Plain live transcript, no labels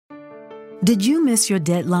Did you miss your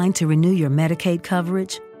deadline to renew your Medicaid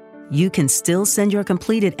coverage? You can still send your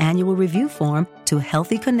completed annual review form to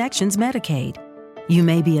Healthy Connections Medicaid. You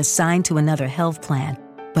may be assigned to another health plan,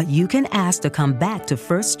 but you can ask to come back to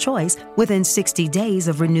First Choice within 60 days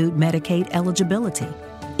of renewed Medicaid eligibility.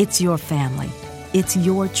 It's your family. It's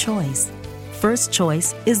your choice. First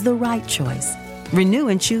Choice is the right choice. Renew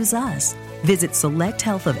and choose us. Visit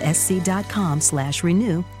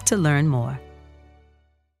selecthealthofsc.com/renew to learn more.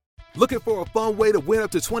 Looking for a fun way to win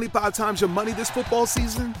up to 25 times your money this football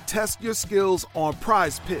season? Test your skills on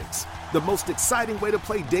Prize Picks, the most exciting way to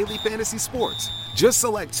play daily fantasy sports. Just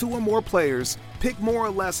select 2 or more players, pick more or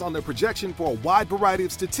less on their projection for a wide variety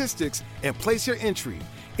of statistics, and place your entry.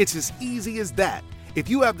 It's as easy as that. If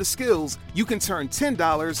you have the skills, you can turn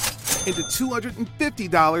 $10 into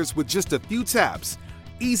 $250 with just a few taps.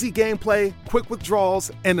 Easy gameplay, quick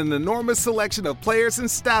withdrawals, and an enormous selection of players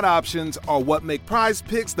and stat options are what make Prize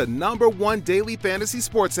Picks the #1 daily fantasy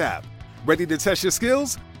sports app. Ready to test your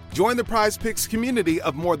skills? Join the Prize Picks community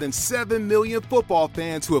of more than 7 million football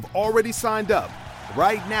fans who have already signed up.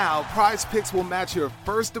 Right now, Prize Picks will match your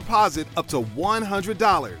first deposit up to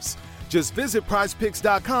 $100. Just visit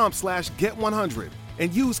prizepicks.com/get100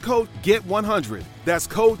 and use code GET100. That's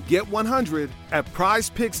code GET100 at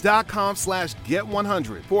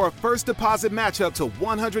prizepicks.com/get100 for a first deposit match up to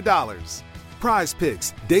 $100. Prize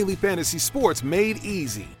Picks, daily fantasy sports made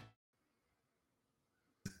easy.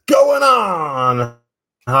 Going on,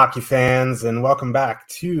 hockey fans, and welcome back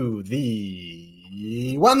to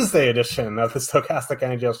the Wednesday edition of the Stochastic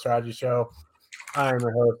NHL Strategy Show. I'm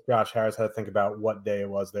your host, Josh Harris. I had to think about what day it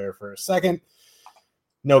was there for a second.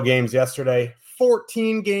 No games yesterday.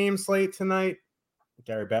 14-game slate tonight.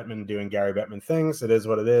 Gary Bettman doing Gary Bettman things. It is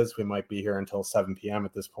what it is. We might be here until 7 p.m.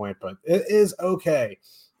 at this point, but it is okay.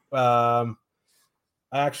 What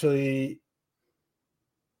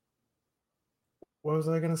was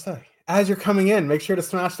I going to say? As you're coming in, make sure to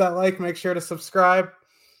smash that like. Make sure to subscribe.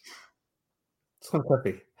 Slim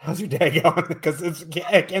Clippy, how's your day going? Because it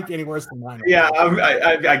can't be any worse than mine. Yeah,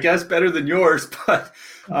 I guess better than yours, but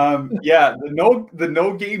the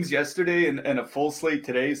no games yesterday and a full slate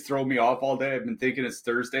today has thrown me off all day. I've been thinking it's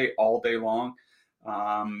Thursday all day long.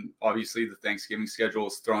 Obviously, the Thanksgiving schedule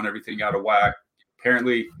is throwing everything out of whack.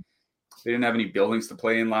 Apparently, they didn't have any buildings to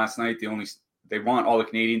play in last night. They want all the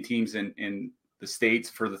Canadian teams in the States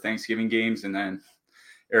for the Thanksgiving games, and then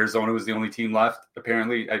Arizona was the only team left.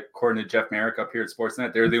 Apparently, according to Jeff Merrick up here at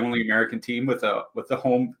Sportsnet, they're the only American team with the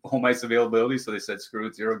home ice availability. So they said, screw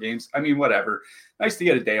it, 0 games. I mean, whatever. Nice to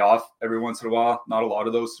get a day off every once in a while. Not a lot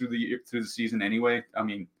of those through the season anyway. I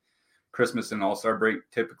mean, Christmas and All-Star break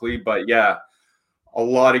typically, but yeah, a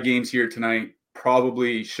lot of games here tonight.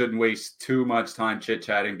 Probably shouldn't waste too much time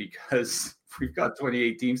chit-chatting because we've got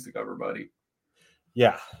 28 teams to cover, buddy.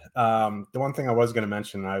 Yeah. The one thing I was going to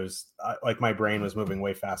mention, my brain was moving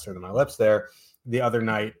way faster than my lips there. The other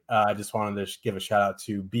night, I just wanted to give a shout out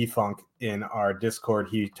to B-Funk in our Discord.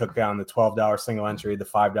 He took down the $12 single entry, the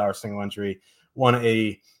 $5 single entry, won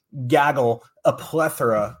a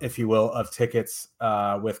plethora, if you will, of tickets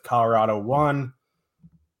with Colorado won.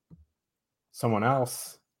 Someone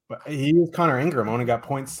else. But he used Connor Ingram, only got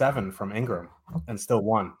 0.7 from Ingram and still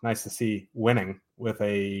won. Nice to see winning with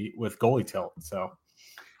goalie tilt. So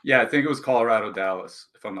yeah, I think it was Colorado, Dallas,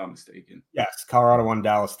 if I'm not mistaken. Yes, Colorado won,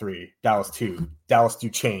 Dallas 3, Dallas 2, Dallas do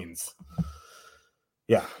chains.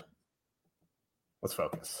 Yeah. Let's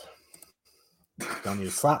focus. Don't need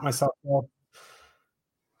to slap myself up.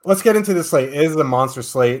 Let's get into this slate. It is a monster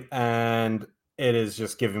slate, and it is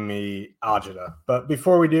just giving me agita. But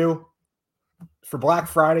before we do, for Black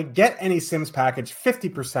Friday, get any Sims package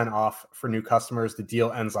 50% off for new customers. The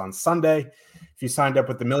deal ends on Sunday. If you signed up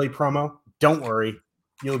with the Millie promo, don't worry.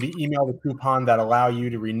 You'll be emailed a coupon that allow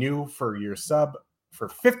you to renew for your sub for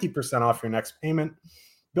 50% off your next payment.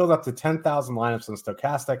 Build up to 10,000 lineups on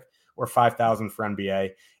Stochastic or 5,000 for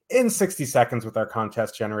NBA in 60 seconds with our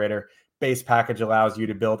contest generator. Base package allows you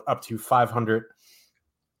to build up to 500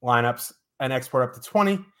 lineups and export up to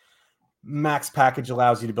 20. Max package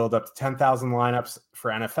allows you to build up to 10,000 lineups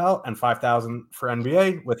for NFL and 5,000 for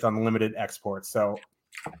NBA with unlimited export. So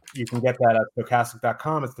you can get that at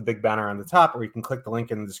stochastic.com. It's the big banner on the top, or you can click the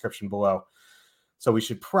link in the description below. So we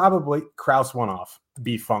should probably Kraus one off.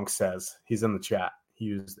 B-Funk says he's in the chat. He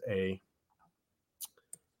used a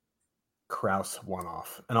Kraus one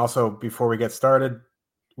off. And also, before we get started,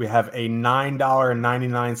 we have a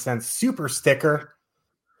 $9.99 super sticker.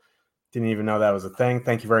 Didn't even know that was a thing.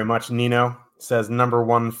 Thank you very much. Nino says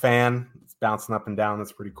 #1 fan. It's bouncing up and down.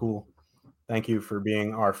 That's pretty cool. Thank you for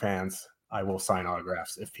being our fans. I will sign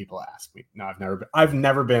autographs if people ask me. No, I've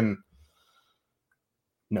never been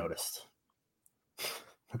noticed.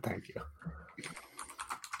 Thank you.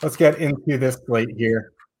 Let's get into this slate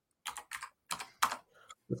here.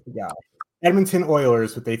 What we got? Edmonton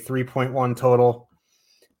Oilers with a 3.1 total.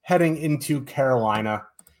 Heading into Carolina,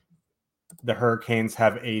 the Hurricanes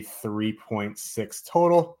have a 3.6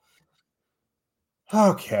 total.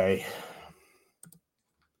 Okay.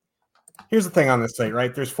 Here's the thing on this slate,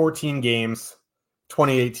 right? There's 14 games,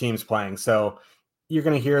 28 teams playing. So you're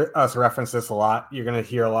going to hear us reference this a lot. You're going to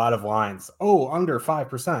hear a lot of lines. Oh, under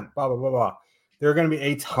 5%, blah, blah, blah, blah. There are going to be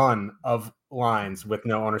a ton of lines with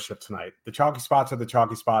no ownership tonight. The chalky spots are the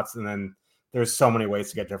chalky spots, and then there's so many ways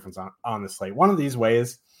to get difference on the slate. One of these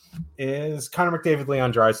ways is Connor McDavid,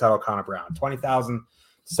 Leon Draisaitl, Connor Brown,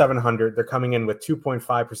 20,700. They're coming in with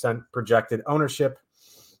 2.5% projected ownership.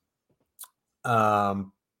 They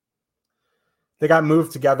got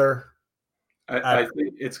moved together. I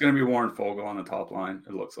think it's going to be Warren Fogle on the top line,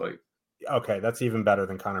 it looks like. Okay, that's even better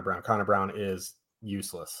than Connor Brown. Connor Brown is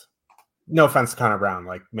useless. No offense to Connor Brown.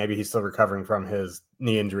 Like, maybe he's still recovering from his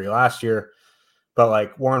knee injury last year. But,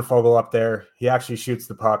 like, Warren Fogle up there, he actually shoots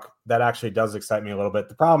the puck. That actually does excite me a little bit.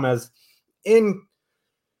 The problem is, in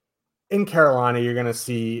Carolina, you're going to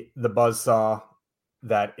see the buzzsaw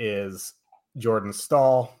that is Jordan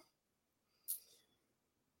Staal.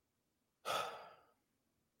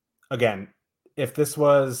 Again, if this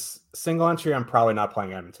was single entry, I'm probably not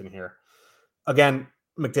playing Edmonton here. Again,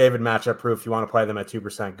 McDavid matchup proof. You want to play them at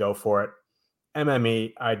 2%, go for it.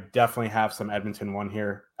 MME, I definitely have some Edmonton 1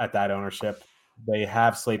 here at that ownership. They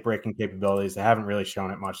have slate breaking capabilities. They haven't really shown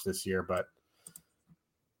it much this year, but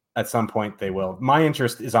at some point they will. My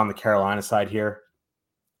interest is on the Carolina side here.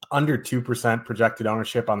 Under 2% projected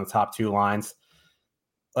ownership on the top 2 lines.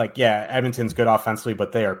 Like, yeah, Edmonton's good offensively,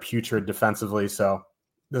 but they are putrid defensively. So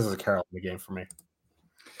this is a Carolina game for me.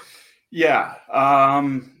 Yeah.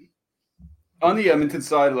 On the Edmonton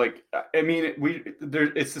side, like, I mean,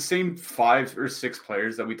 it's the same 5 or 6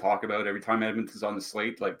 players that we talk about every time Edmonton's on the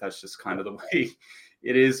slate. Like, that's just kind of the way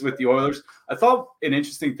it is with the Oilers. I thought an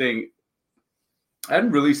interesting thing, I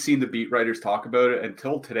hadn't really seen the beat writers talk about it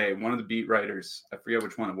until today. One of the beat writers, I forget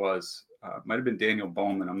which one it was, might have been Daniel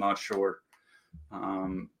Bowman, I'm not sure.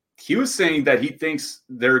 He was saying that he thinks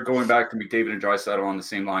they're going back to McDavid and Draisaitl on the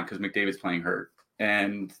same line because McDavid's playing hurt.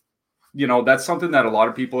 And, you know, that's something that a lot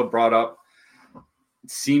of people have brought up.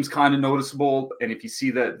 It seems kind of noticeable. And if you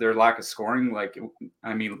see that their lack of scoring, lack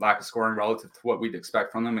of scoring relative to what we'd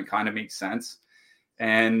expect from them, it kind of makes sense.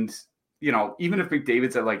 And, you know, even if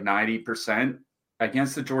McDavid's at like 90%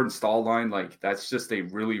 against the Jordan Staal line, like, that's just a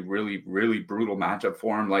really, really, really brutal matchup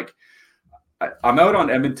for him. Like, I'm out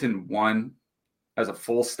on Edmonton 1 as a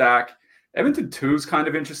full stack. Edmonton 2 is kind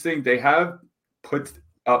of interesting. They have put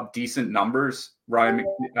up decent numbers. Ryan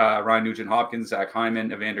Nugent-Hopkins, Zach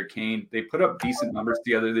Hyman, Evander Kane. They put up decent numbers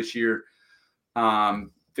together this year.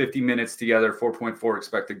 50 minutes together, 4.4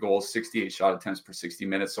 expected goals, 68 shot attempts per 60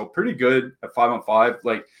 minutes. So pretty good at 5-on-5.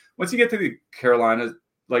 Like, once you get to the Carolina,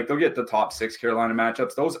 like, they'll get the top 6 Carolina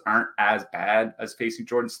matchups. Those aren't as bad as facing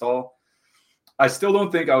Jordan Staal. I still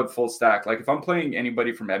don't think I would full stack. Like, if I'm playing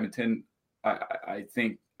anybody from Edmonton, I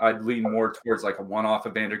think I'd lean more towards like a one-off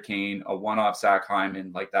Evander Kane, a one-off Zach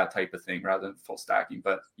Hyman, like that type of thing, rather than full stacking.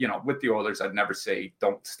 But, you know, with the Oilers, I'd never say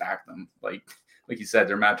don't stack them. Like you said,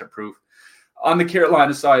 they're matchup proof. On the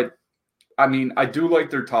Carolina side, I mean, I do like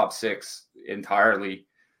their top 6 entirely.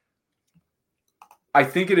 I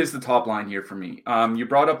think it is the top line here for me. You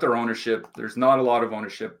brought up their ownership. There's not a lot of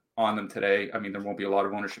ownership on them today. I mean, there won't be a lot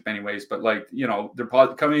of ownership anyways, but, like, you know, they're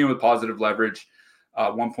coming in with positive leverage.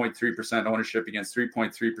 1.3% ownership against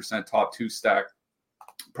 3.3% top 2 stack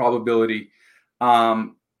probability.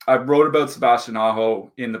 I wrote about Sebastian Aho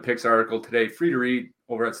in the picks article today, free to read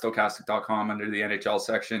over at Stokastic.com under the NHL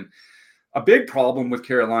section. A big problem with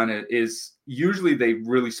Carolina is usually they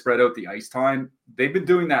really spread out the ice time. They've been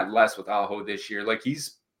doing that less with Aho this year. Like,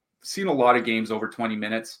 he's seen a lot of games over 20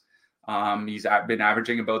 minutes. He's been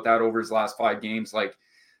averaging about that over his last 5 games. Like,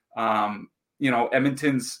 you know,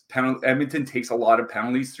 Edmonton takes a lot of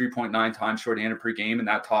penalties, 3.9 times shorthanded per game, and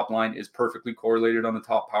that top line is perfectly correlated on the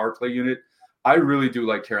top power play unit. I really do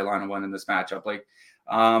like Carolina 1 in this matchup. Like,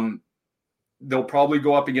 they'll probably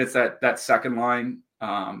go up against that second line,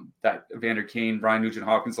 that Evander Kane, Ryan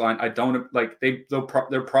Nugent-Hopkins line. I don't like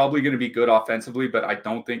they're probably going to be good offensively, but I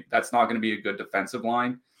don't think that's not going to be a good defensive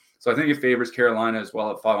line. So I think it favors Carolina as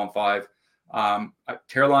well at 5-on-5.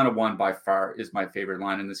 Carolina 1 by far is my favorite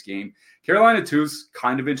line in this game. Carolina 2 is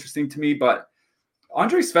kind of interesting to me, but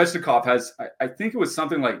Andrei Svechnikov has, I think it was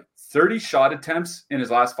something like 30 shot attempts in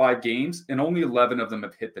his last 5 games, and only 11 of them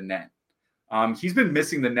have hit the net. He's been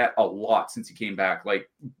missing the net a lot since he came back, like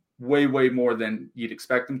way, way more than you'd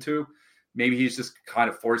expect him to. Maybe he's just kind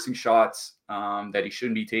of forcing shots that he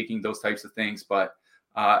shouldn't be taking, those types of things. But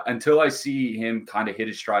until I see him kind of hit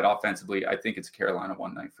his stride offensively, I think it's a Carolina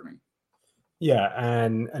one night for me. Yeah,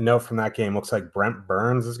 and a note from that game, looks like Brent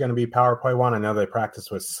Burns is going to be power play one. I know they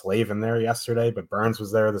practiced with Slave in there yesterday, but Burns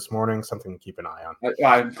was there this morning. Something to keep an eye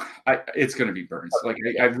on. It's going to be Burns. Like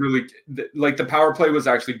I really like the power play was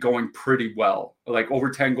actually going pretty well, like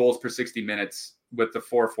over 10 goals per 60 minutes with the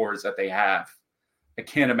 4-4s that they have. I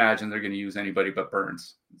can't imagine they're going to use anybody but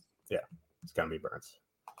Burns. Yeah, it's going to be Burns.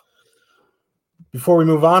 Before we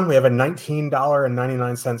move on, we have a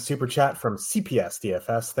 $19.99 super chat from CPS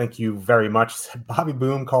DFS. Thank you very much. Bobby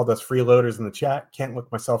Boom called us freeloaders in the chat. Can't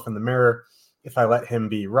look myself in the mirror if I let him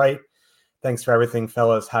be right. Thanks for everything,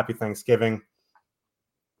 fellas. Happy Thanksgiving.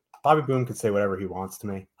 Bobby Boom can say whatever he wants to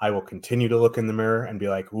me. I will continue to look in the mirror and be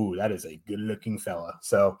like, ooh, that is a good-looking fella.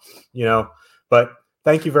 So, but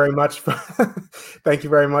thank you very much. Thank you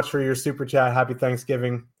very much for your super chat. Happy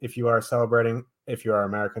Thanksgiving if you are celebrating. If you are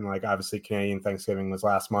American, like obviously Canadian Thanksgiving was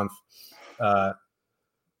last month.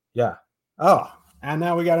 Yeah. Oh, and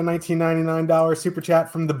now we got a $19.99 super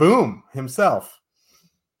chat from the Boom himself.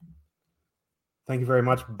 Thank you very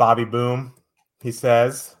much, Bobby Boom. He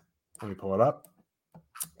says, let me pull it up.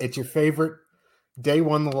 It's your favorite day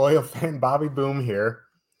one loyal fan, Bobby Boom here.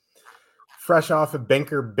 Fresh off a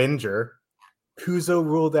banker binger. Kuzo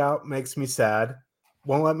ruled out, makes me sad.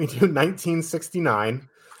 Won't let me do 1969.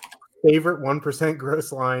 Favorite 1%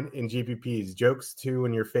 gross line in GPPs. Jokes too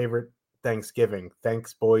in your favorite Thanksgiving.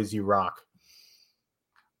 Thanks, boys. You rock.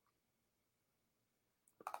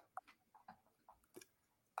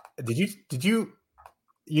 Did you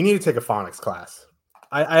need to take a phonics class.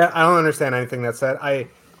 I don't understand anything that said.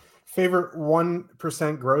 Favorite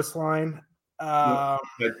 1% gross line. I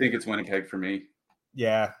think it's Winnipeg for me.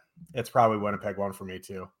 Yeah, it's probably Winnipeg one for me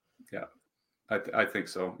too. Yeah, I think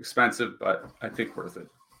so. Expensive, but I think worth it.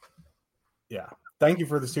 Yeah. Thank you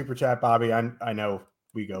for the super chat, Bobby. I know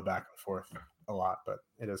we go back and forth a lot, but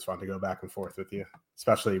it is fun to go back and forth with you,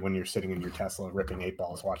 especially when you're sitting in your Tesla ripping 8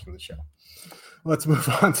 balls watching the show. Let's move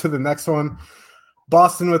on to the next one.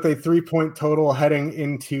 Boston with a 3-point total heading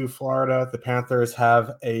into Florida. The Panthers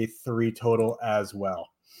have a 3 total as well.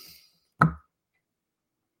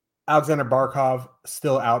 Alexander Barkov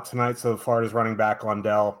still out tonight, so Florida's running back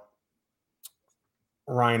Lundell,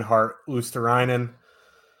 Reinhart, Luosterainen.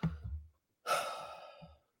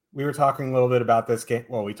 We were talking a little bit about this game.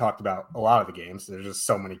 Well, we talked about a lot of the games. There's just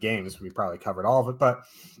so many games. We probably covered all of it, but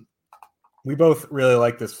we both really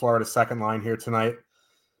like this Florida second line here tonight.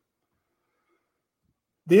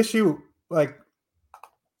 The issue,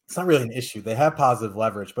 it's not really an issue. They have positive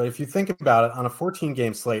leverage, but if you think about it, on a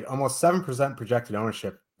 14-game slate, almost 7% projected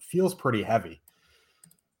ownership feels pretty heavy.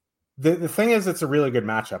 The thing is, it's a really good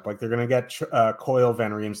matchup. Like, they're going to get Coyle,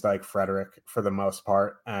 Van Riemsdyk, Frederick for the most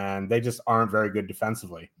part, and they just aren't very good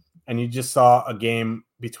defensively. And you just saw a game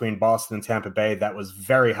between Boston and Tampa Bay that was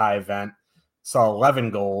very high event, saw 11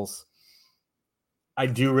 goals. I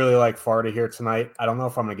do really like Florida here tonight. I don't know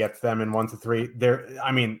if I'm going to get to them in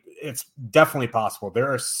 1-3. It's definitely possible.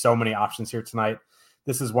 There are so many options here tonight.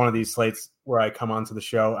 This is one of these slates where I come onto the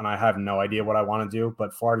show and I have no idea what I want to do,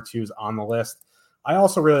 but Florida 2 is on the list. I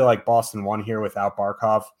also really like Boston 1 here without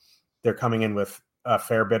Barkov. They're coming in with a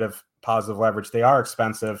fair bit of positive leverage. They are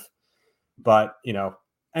expensive, but,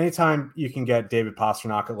 anytime you can get David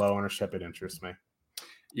Pastrnak at low ownership, it interests me.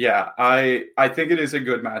 Yeah, I think it is a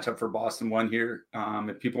good matchup for Boston 1 here.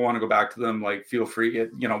 If people want to go back to them, feel free.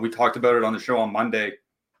 We talked about it on the show on Monday.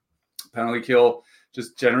 Penalty kill,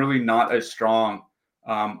 just generally not as strong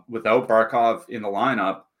without Barkov in the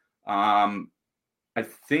lineup. I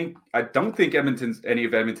don't think any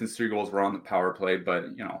of Edmonton's 3 goals were on the power play, but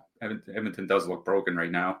Edmonton does look broken right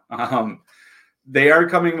now. They are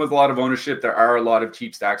coming with a lot of ownership. There are a lot of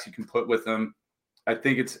cheap stacks you can put with them. I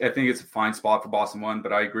think it's a fine spot for Boston 1,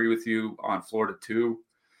 but I agree with you on Florida 2.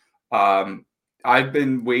 I've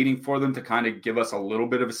been waiting for them to kind of give us a little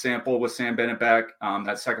bit of a sample with Sam Bennett back.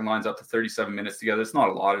 That second line's up to 37 minutes together. It's not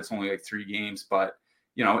a lot. It's only 3 games, but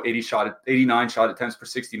 89 shot attempts per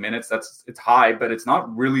 60 minutes. It's high, but it's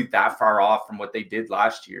not really that far off from what they did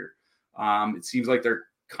last year. It seems like they're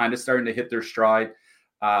kind of starting to hit their stride.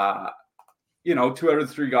 2 out of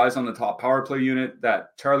the 3 guys on the top power play unit.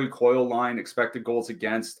 That Charlie Coyle line, expected goals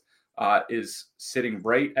against, is sitting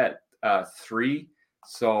right at 3.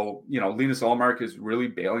 So, Linus Ullmark is really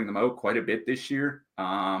bailing them out quite a bit this year.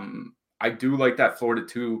 I do like that Florida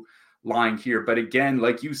 2 line here. But again,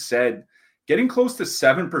 like you said, getting close to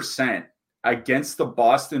 7% against the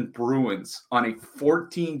Boston Bruins on a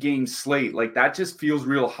 14-game slate, that just feels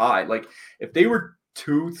real high. If they were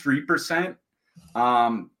 2-3%,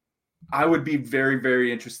 I would be very,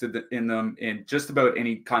 very interested in them in just about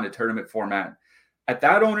any kind of tournament format. At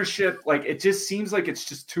that ownership, like it just seems like it's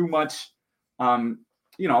just too much. I'm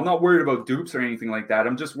not worried about dupes or anything like that.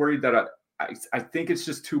 I'm just worried that I think it's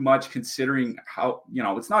just too much considering how,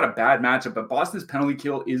 it's not a bad matchup, but Boston's penalty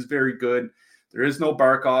kill is very good. There is no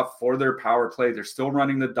Barkov for their power play. They're still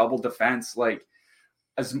running the double defense. Like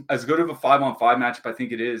as good of a 5-on-5 matchup, I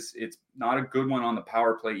think it is. It's not a good one on the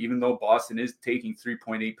power play, even though Boston is taking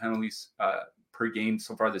 3.8 penalties per game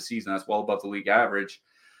so far this season. That's well above the league average.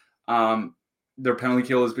 Their penalty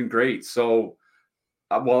kill has been great. So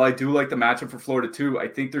while I do like the matchup for Florida too, I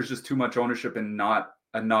think there's just too much ownership and not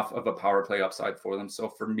enough of a power play upside for them. So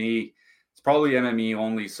for me, it's probably MME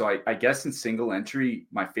only. So I guess in single entry,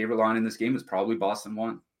 my favorite line in this game is probably Boston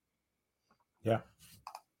 1. Yeah,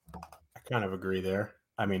 I kind of agree there.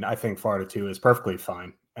 I mean, I think Florida 2 is perfectly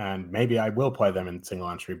fine. And maybe I will play them in single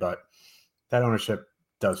entry, but that ownership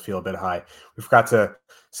does feel a bit high. We forgot to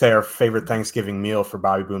say our favorite Thanksgiving meal for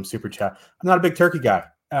Bobby Boom Super Chat. I'm not a big turkey guy.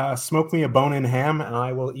 Smoke me a bone-in ham and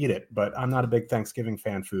I will eat it, but I'm not a big Thanksgiving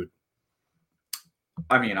fan food.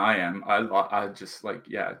 I mean, I am. I just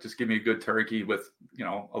just give me a good turkey with,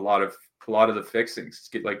 a lot of the fixings.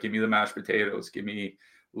 Give me the mashed potatoes, give me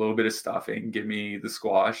a little bit of stuffing, give me the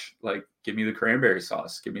squash, like give me the cranberry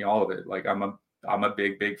sauce, give me all of it. Like I'm a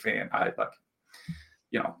big fan. I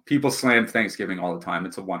people slam Thanksgiving all the time.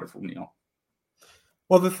 It's a wonderful meal.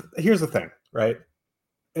 Well, here's the thing, right?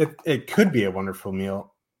 It could be a wonderful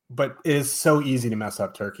meal, but it is so easy to mess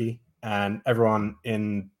up turkey, and everyone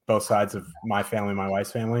in both sides of my family, my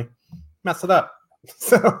wife's family, mess it up.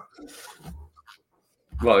 So,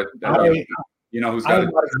 well, who's got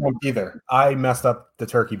it either. I messed up the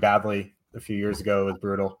turkey badly a few years ago. It was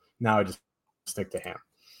brutal. Now I just stick to ham.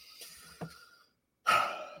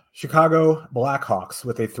 Chicago Blackhawks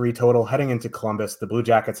with a 3 total heading into Columbus. The Blue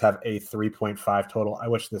Jackets have a 3.5 total. I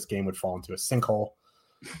wish this game would fall into a sinkhole.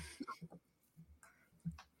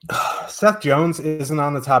 Seth Jones isn't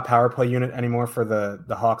on the top power play unit anymore for the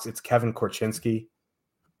Hawks. It's Kevin Korchinski.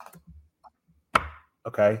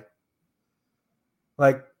 Okay.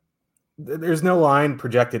 Like, there's no line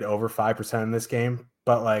projected over 5% in this game,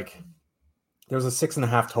 but like there's a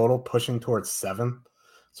 6.5 total pushing towards 7.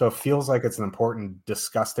 So it feels like it's an important,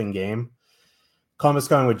 disgusting game. Columbus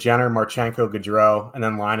going with Jenner, Marchenko, Gaudreau, and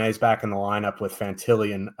then Laine's back in the lineup with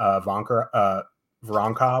Fantilli and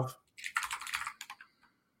Voronkov.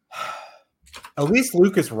 At least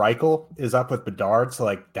Lucas Reichel is up with Bedard, so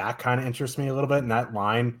like that kind of interests me a little bit. And that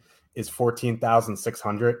line is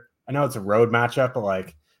 14,600. I know it's a road matchup, but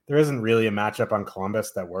like there isn't really a matchup on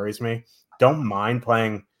Columbus that worries me. Don't mind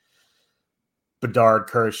playing Bedard,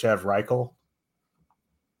 Kurashev, Reichel.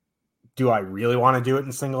 Do I really want to do it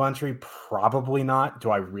in single entry? Probably not.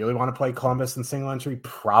 Do I really want to play Columbus in single entry?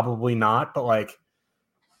 Probably not. But like,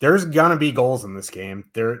 there's going to be goals in this game.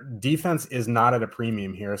 Their defense is not at a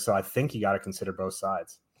premium here, so I think you got to consider both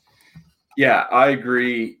sides. Yeah, I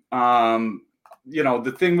agree.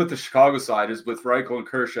 The thing with the Chicago side is with Reichel and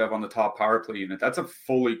Kurashev on the top power play unit, that's a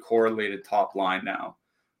fully correlated top line now.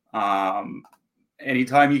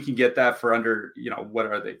 Anytime you can get that for under, what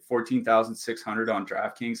are they, 14,600 on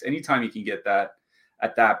DraftKings, anytime you can get that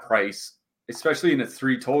at that price, especially in a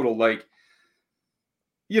 3 total, like,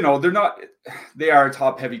 they are a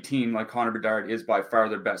top heavy team. Like Connor Bedard is by far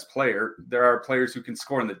their best player. There are players who can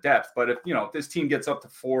score in the depth, but if this team gets up to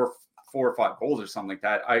 4 or 5 goals or something like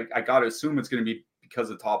that, I got to assume it's going to be because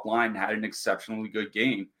the top line had an exceptionally good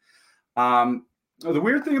game. The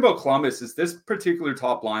weird thing about Columbus is this particular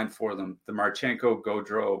top line for them, the Marchenko,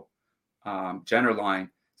 Gaudreau, Jenner line,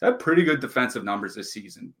 they have pretty good defensive numbers this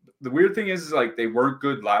season. The weird thing is like they weren't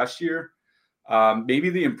good last year. Maybe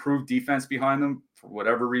the improved defense behind them, for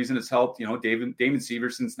whatever reason, has helped. Damon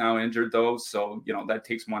Severson's now injured, though. So, that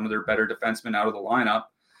takes one of their better defensemen out of the lineup.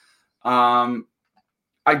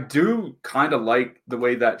 I do kind of like the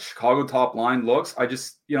way that Chicago top line looks. I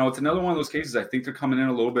just, it's another one of those cases. I think they're coming in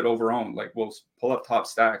a little bit overowned. Like, we'll pull up top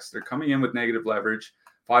stacks. They're coming in with negative leverage,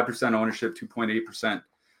 5% ownership, 2.8%.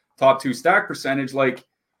 Top 2 stack percentage. Like,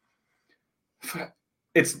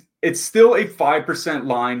 it's still a 5%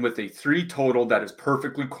 line with a 3 total that is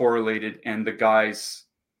perfectly correlated, and the guys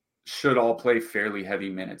should all play fairly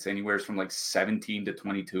heavy minutes, anywhere from like 17 to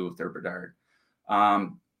 22 if they're Bedard.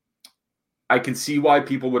 I can see why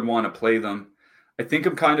people would want to play them. I think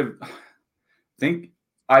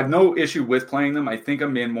I have no issue with playing them. I think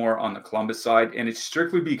I'm in more on the Columbus side, and it's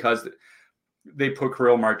strictly because they put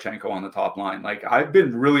Kirill Marchenko on the top line. Like, I've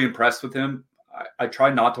been really impressed with him. I try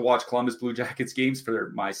not to watch Columbus Blue Jackets games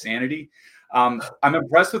for my sanity. I'm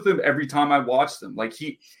impressed with him every time I watch them. Like,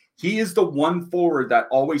 he he is the one forward that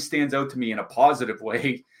always stands out to me in a positive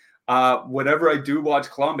way whenever I do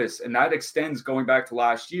watch Columbus, and that extends going back to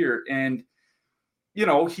last year. And, you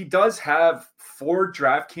know, he does have 4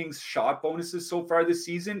 DraftKings shot bonuses so far this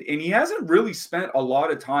season, and he hasn't really spent a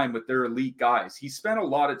lot of time with their elite guys. He spent a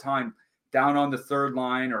lot of time down on the third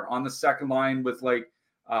line or on the second line with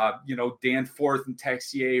Danforth and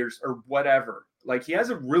Texier or whatever. Like, he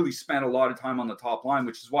hasn't really spent a lot of time on the top line,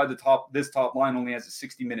 which is why this top line only has a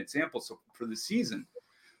 60-minute sample for the season.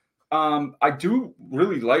 I do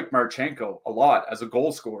really like Marchenko a lot as a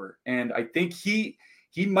goal scorer, and I think he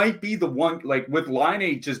might be the one, like with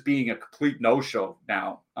Laine just being a complete no-show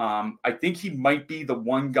now. I think he might be the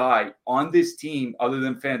one guy on this team other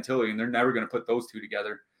than Fantilli, and they're never going to put those two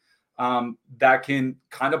together, that can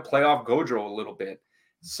kind of play off Gaudreau a little bit.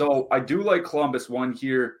 So I do like Columbus one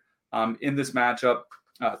here in this matchup.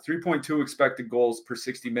 3.2 expected goals per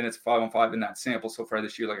 60 minutes, 5-on-5 in that sample so far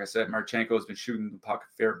this year. Like I said, Marchenko has been shooting the puck a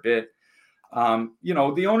fair bit.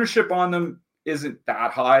 The ownership on them isn't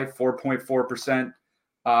that high, 4.4%.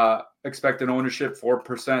 Expected ownership,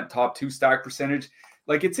 4%, top 2 stack percentage.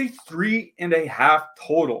 Like, it's a 3.5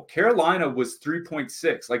 total. Carolina was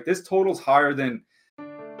 3.6. Like, this total's higher than.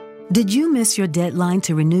 Did you miss your deadline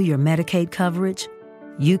to renew your Medicaid coverage?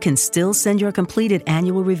 You can still send your completed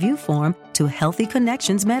annual review form to Healthy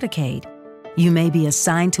Connections Medicaid. You may be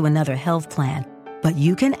assigned to another health plan, but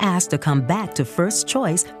you can ask to come back to First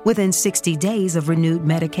Choice within 60 days of renewed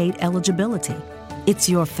Medicaid eligibility. It's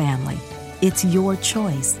your family. It's your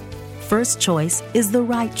choice. First Choice is the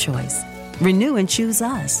right choice. Renew and choose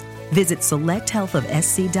us. Visit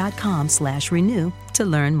selecthealthofsc.com/renew to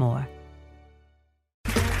learn more.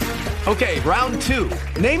 Okay, round 2.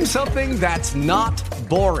 Name something that's not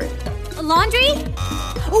boring. A laundry?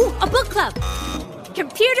 Ooh, a book club.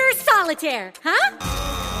 Computer solitaire, huh?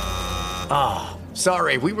 Ah,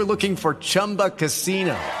 sorry, we were looking for Chumba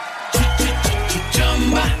Casino.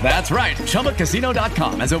 That's right,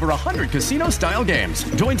 ChumbaCasino.com has over 100 casino-style games.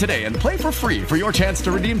 Join today and play for free for your chance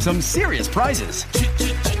to redeem some serious prizes.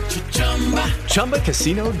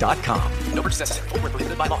 ChumbaCasino.com. No purchase necessary. Void where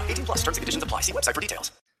prohibited by law. 18+ terms and conditions apply. See website for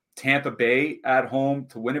details. Tampa Bay at home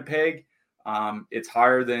to Winnipeg. It's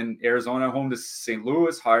higher than Arizona at home to St.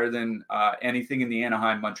 Louis, higher than anything in the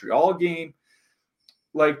Anaheim-Montreal game.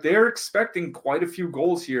 Like, they're expecting quite a few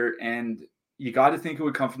goals here, and you got to think it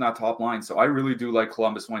would come from that top line. So I really do like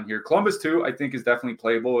Columbus one here. Columbus, too, I think is definitely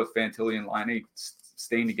playable with Fantilli and Laine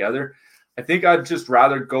staying together. I think I'd just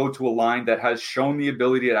rather go to a line that has shown the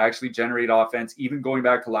ability to actually generate offense, even going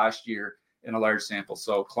back to last year in a large sample.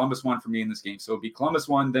 So Columbus 1 for me in this game. So it'd be Columbus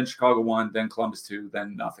 1, then Chicago 1, then Columbus 2,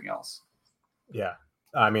 then nothing else. Yeah.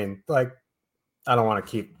 I mean, like, I don't want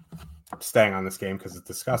to keep staying on this game because it's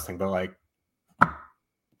disgusting, but like,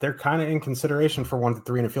 they're kind of in consideration for 1 to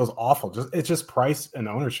 3, and it feels awful. It's just price and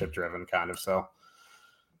ownership driven kind of. So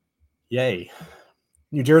yay.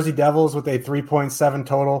 New Jersey Devils with a 3.7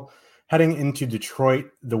 total. Heading into Detroit,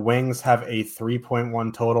 the Wings have a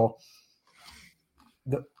 3.1 total.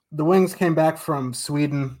 The Wings came back from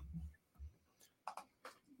Sweden,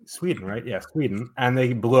 right? Yeah, Sweden, and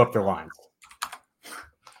they blew up their lines.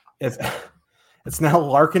 It's now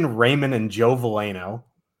Larkin, Raymond, and Joe Veleno,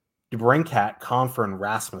 DeBrincat, Confer, and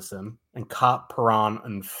Rasmussen, and Kopp, Perron,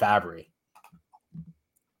 and Fabry.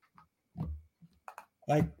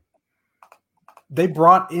 Like, they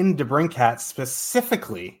brought in DeBrincat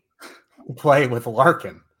specifically to play with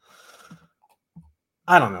Larkin.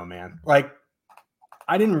 I don't know, man. Like,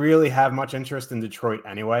 I didn't really have much interest in Detroit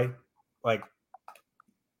anyway. Like,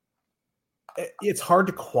 it's hard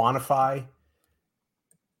to quantify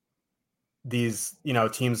these,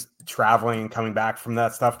 teams traveling and coming back from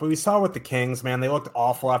that stuff. But we saw with the Kings, man, they looked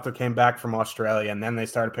awful after they came back from Australia, and then they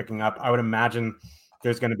started picking up. I would imagine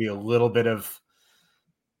there's going to be a little bit of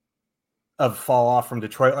fall off from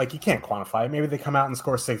Detroit. Like, you can't quantify it. Maybe they come out and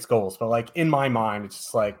score 6 goals, but like, in my mind, it's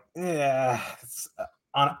just like, it's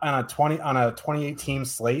on a 28 team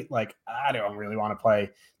slate. Like, I don't really want to play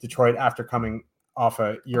Detroit after coming off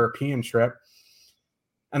a European trip.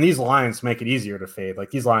 And these lines make it easier to fade. Like,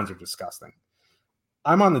 these lines are disgusting.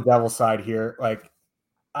 I'm on the Devils side here. Like,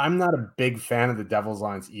 I'm not a big fan of the Devils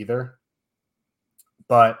lines either,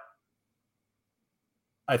 but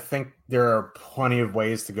I think there are plenty of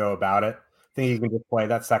ways to go about it. I think you can just play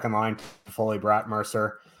that second line, Foley, Bratt,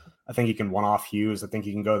 Mercer. I think you can one-off Hughes. I think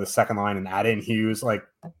you can go to the second line and add in Hughes. Like,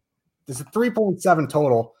 there's a 3.7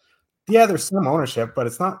 total. Yeah, there's some ownership, but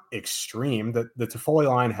it's not extreme. The Toffoli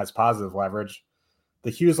line has positive leverage. The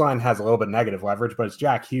Hughes line has a little bit negative leverage, but it's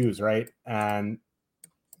Jack Hughes, right? And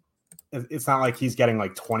it's not like he's getting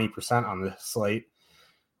like 20% on the slate.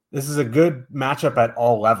 This is a good matchup at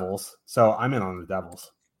all levels, so I'm in on the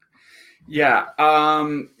Devils. Yeah.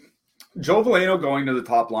 Joe Veleno going to the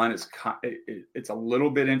top line it's a little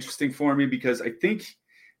bit interesting for me because I think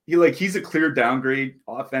he's a clear downgrade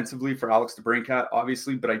offensively for Alex DeBrincat,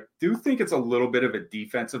 obviously, but I do think it's a little bit of a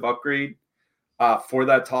defensive upgrade for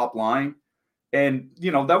that top line. And,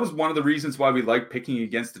 that was one of the reasons why we like picking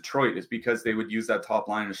against Detroit is because they would use that top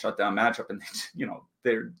line in a shutdown matchup. And,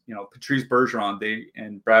 they're Patrice Bergeron,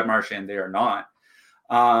 and Brad Marchand, they are not.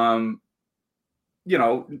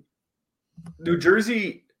 New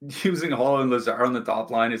Jersey using Hall and Lazar on the top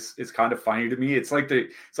line is kind of funny to me. It's like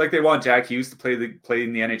they want Jack Hughes to play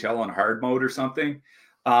in the NHL on hard mode or something.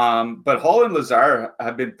 But Hall and Lazar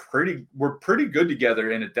were pretty good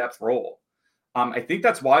together in a depth role. I think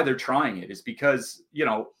that's why they're trying it is because,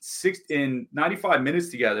 95 minutes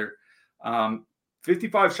together,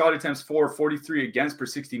 55 shot attempts for 43 against per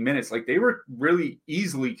 60 minutes. Like they were really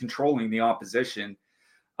easily controlling the opposition.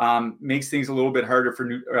 Makes things a little bit harder for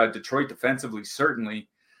Detroit defensively, certainly.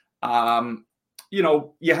 You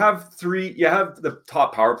have the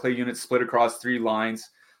top power play units split across 3 lines.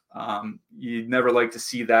 You'd never like to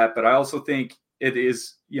see that, but I also think it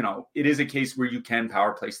is a case where you can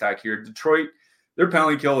power play stack here. Detroit, their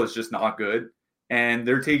penalty kill is just not good. And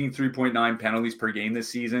they're taking 3.9 penalties per game this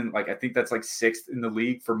season. Like, I think that's like 6th in the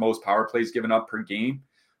league for most power plays given up per game.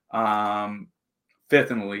 5th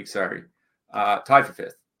in the league, sorry. Tied for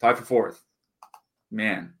 5th. Tied for 4th.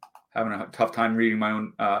 Man, having a tough time reading my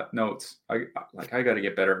own notes. I got to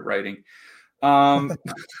get better at writing.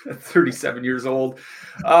 37 years old.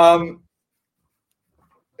 But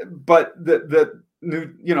the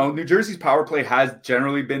New Jersey's power play has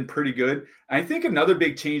generally been pretty good. I think another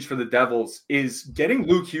big change for the Devils is getting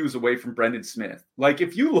Luke Hughes away from Brendan Smith. Like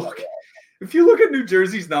if you look at New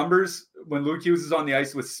Jersey's numbers when Luke Hughes is on the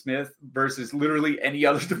ice with Smith versus literally any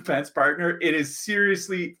other defense partner, it is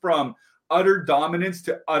seriously from utter dominance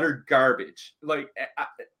to utter garbage. Like,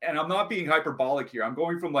 and I'm not being hyperbolic here. I'm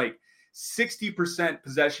going from like 60%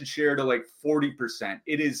 possession share to like 40%.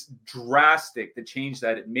 It is drastic, the change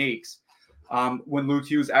that it makes when Luke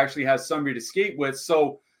Hughes actually has somebody to skate with.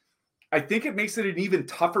 So I think it makes it an even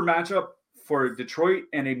tougher matchup for Detroit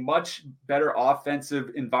and a much better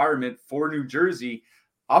offensive environment for New Jersey.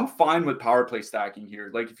 I'm fine with power play stacking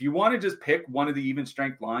here. Like if you want to just pick one of the even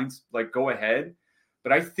strength lines, like go ahead.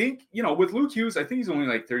 But I think, with Luke Hughes, I think he's only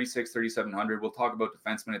like 3,700. We'll talk about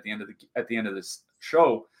defensemen at the end of this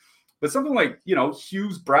show. But something like,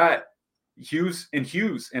 Hughes and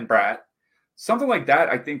Bratt, something like that,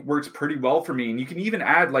 I think works pretty well for me. And you can even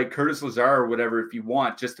add like Curtis Lazar or whatever if you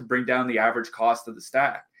want, just to bring down the average cost of the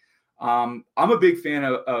stack. I'm a big fan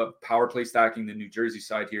of power play stacking the New Jersey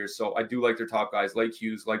side here. So I do like their top guys like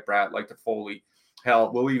Hughes, like Bratt, like Toffoli.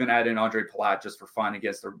 Hell, we'll even add in Andre Palat just for fun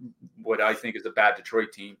against what I think is a bad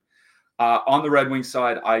Detroit team. On the Red Wings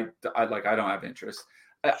side, I don't have interest.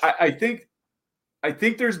 I think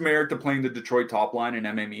there's merit to playing the Detroit top line in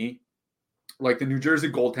MME. Like the New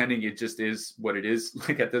Jersey goaltending, it just is what it is.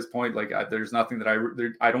 Like at this point, like there's nothing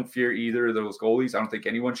that I don't fear either of those goalies. I don't think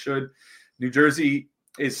anyone should. New Jersey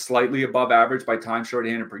is slightly above average by time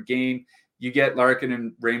shorthanded per game. You get Larkin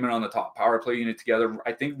and Raymond on the top power play unit together.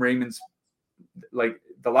 I think Raymond's like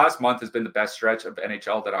the last month has been the best stretch of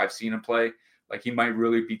NHL that I've seen him play. Like he might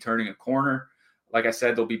really be turning a corner. Like I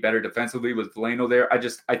said, they'll be better defensively with Veleno there.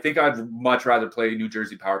 I think I'd much rather play New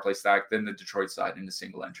Jersey power play stack than the Detroit side in a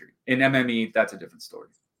single entry. In MME, that's a different story.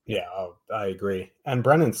 Yeah, I agree. And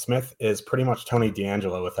Brendan Smith is pretty much Tony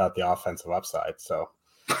DeAngelo without the offensive upside. So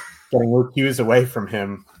getting Luke Hughes away from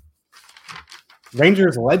him.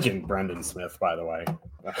 Rangers legend Brendan Smith, by the way.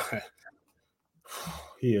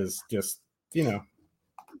 He is just, he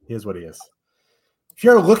is what he is. If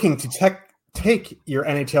you're looking to take your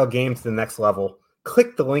NHL game to the next level,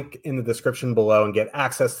 click the link in the description below and get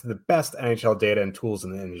access to the best NHL data and tools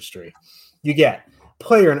in the industry. You get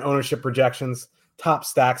player and ownership projections, top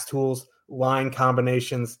stacks tools, line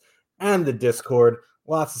combinations, and the Discord.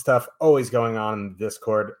 Lots of stuff always going on in the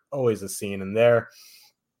Discord, always a scene in there.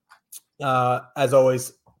 As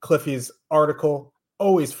always, Cliffy's article,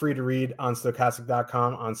 always free to read on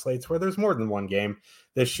Stokastic.com on slates where there's more than one game.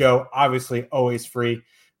 This show, obviously, always free.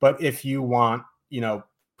 But if you want,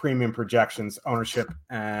 premium projections, ownership,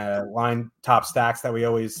 line top stacks that we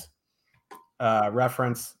always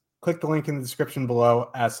reference, click the link in the description below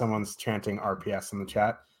as someone's chanting RPS in the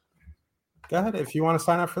chat. Go ahead. If you want to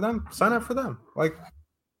sign up for them, sign up for them. Like,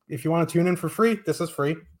 if you want to tune in for free, this is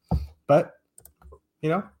free. But, you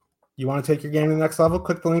want to take your game to the next level,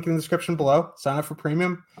 click the link in the description below, sign up for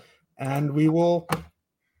premium, and we will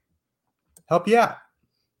help you out.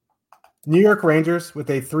 New York Rangers with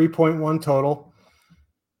a 3.1 total.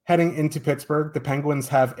 Heading into Pittsburgh, the Penguins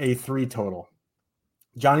have a 3 total.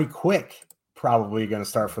 Johnny Quick probably going to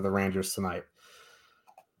start for the Rangers tonight.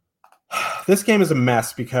 This game is a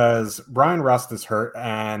mess because Brian Rust is hurt,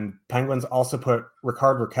 and Penguins also put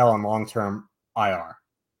Rickard Rakell on long-term IR.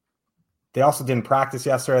 They also didn't practice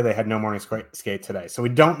yesterday. They had no morning skate today, so we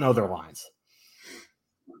don't know their lines.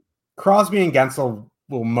 Crosby and Gensel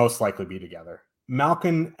will most likely be together.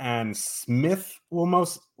 Malkin and Smith will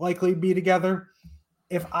most likely be together.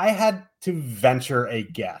 If I had to venture a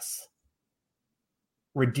guess,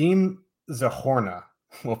 Radim Zahorna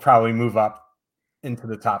will probably move up into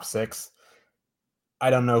the top 6. I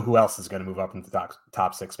don't know who else is going to move up into the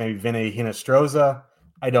top 6. Maybe Vinny Hinostroza.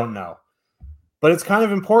 I don't know. But it's kind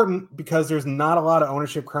of important because there's not a lot of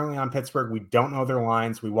ownership currently on Pittsburgh. We don't know their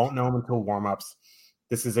lines. We won't know them until warmups.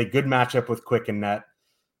 This is a good matchup with Quick and Net.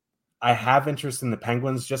 I have interest in the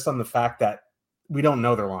Penguins just on the fact that we don't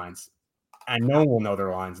know their lines. And no one will know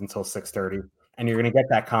their lines until 6:30. And you're going to get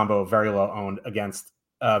that combo very low owned against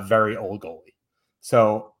a very old goalie.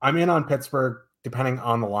 So I'm in on Pittsburgh, depending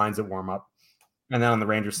on the lines that warm up. And then on the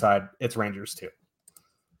Rangers side, it's Rangers too.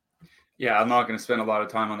 Yeah, I'm not going to spend a lot of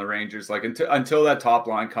time on the Rangers. Like until that top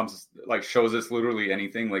line comes, like shows us literally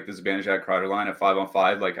anything, like the Zibanejad-Kreider line at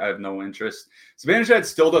 5-on-5. Like I have no interest. Zibanejad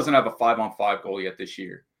still doesn't have a 5-on-5 goal yet this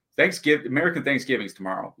year. American Thanksgiving's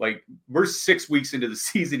tomorrow. Like we're 6 weeks into the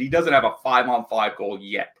season. He doesn't have a 5-on-5 goal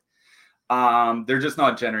yet. They're just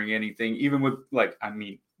not generating anything. Even with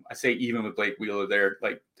I say even with Blake Wheeler there,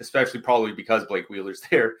 like especially probably because Blake Wheeler's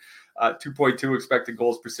there. 2.2 expected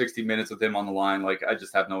goals per 60 minutes with him on the line. Like I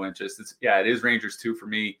just have no interest. It is Rangers 2 for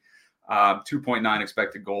me. 2.9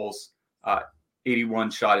 expected goals,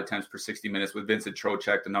 81 shot attempts per 60 minutes with Vincent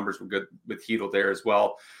Trocheck. The numbers were good with Hedl there as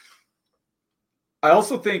well. I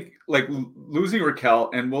also think like losing Rakell,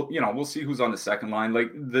 and we'll see who's on the second line.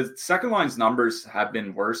 Like the second line's numbers have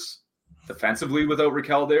been worse defensively without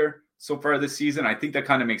Rakell there so far this season. I think that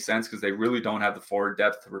kind of makes sense because they really don't have the forward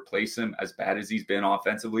depth to replace him as bad as he's been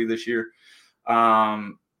offensively this year.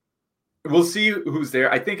 We'll see who's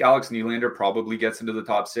there. I think Alex Nylander probably gets into the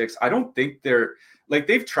top 6. I don't think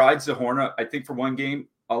they've tried Zahorna, I think, for one game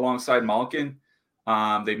alongside Malkin.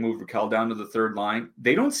 They moved Rakell down to the third line.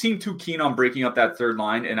 They don't seem too keen on breaking up that third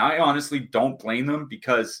line, and I honestly don't blame them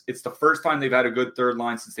because it's the first time they've had a good third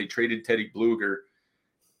line since they traded Teddy Bluger.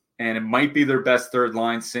 And it might be their best third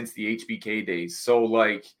line since the HBK days. So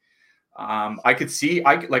I could see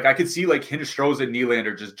like Hinostroza and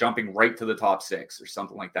Nylander just jumping right to the top 6 or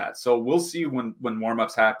something like that. So we'll see when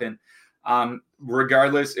warmups happen.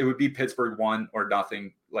 Regardless, it would be Pittsburgh 1 or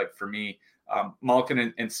nothing. Like for me,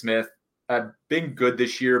 Malkin and Smith have been good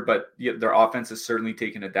this year, but their offense has certainly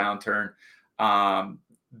taken a downturn.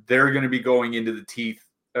 They're going to be going into the teeth,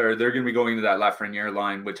 or they're going to be going into that Lafreniere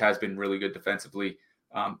line, which has been really good defensively.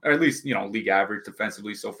 Or at least, league average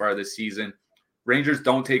defensively so far this season. Rangers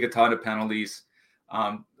don't take a ton of penalties.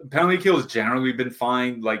 Penalty kill has generally been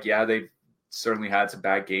fine. Like, yeah, they've certainly had some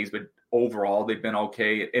bad games, but overall they've been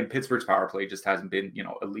okay. And Pittsburgh's power play just hasn't been,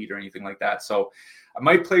 elite or anything like that. So I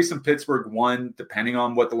might play some Pittsburgh 1, depending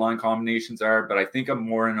on what the line combinations are. But I think I'm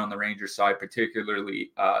more in on the Rangers side,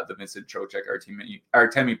 particularly the Vincent Trocheck,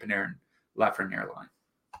 Artemi Panarin, Lafreniere line.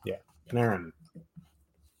 Yeah, Panarin.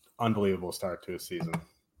 Unbelievable start to a season.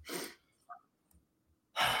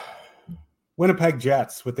 Winnipeg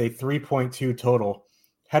Jets with a 3.2 total.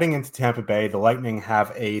 Heading into Tampa Bay, the Lightning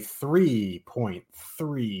have a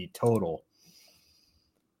 3.3 total.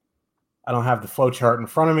 I don't have the flow chart in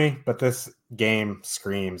front of me, but this game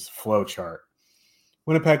screams flow chart.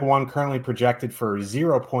 Winnipeg 1 currently projected for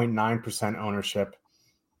 0.9% ownership.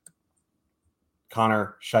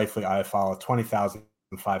 Connor Scheifele, Iafallo,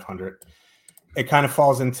 20,500. It kind of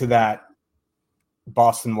falls into that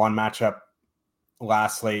Boston 1 matchup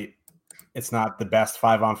last late. It's not the best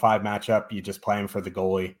 5-on-5 matchup. You just play him for the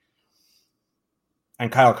goalie. And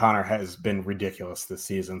Kyle Connor has been ridiculous this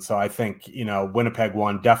season. So I think, Winnipeg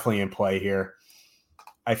 1 definitely in play here.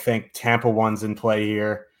 I think Tampa 1's in play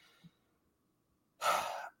here.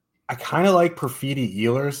 I kind of like Perfidi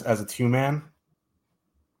Ehlers as a 2-man.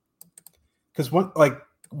 Because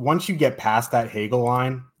once you get past that Hagel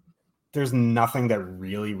line, there's nothing that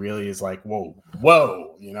really, really is like, whoa,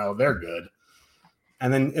 they're good.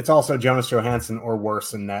 And then it's also Jonas Johansson or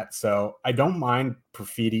worse in net. So I don't mind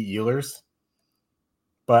Perfidi Ehlers,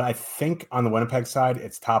 but I think on the Winnipeg side,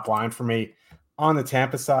 it's top line for me. On the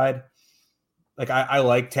Tampa side, I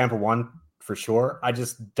like Tampa 1 for sure. I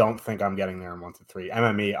just don't think I'm getting there in 1 to 3.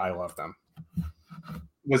 MME, I love them.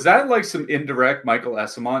 Was that like some indirect Michael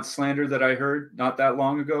Esamont slander that I heard not that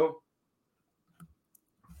long ago?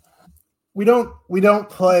 We don't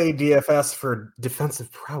play DFS for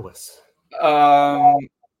defensive prowess.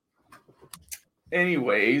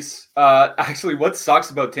 Anyways, actually, what sucks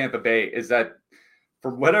about Tampa Bay is that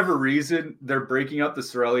for whatever reason, they're breaking up the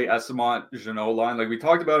Cirelli, Esamont, Jeannot line. Like we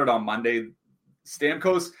talked about it on Monday.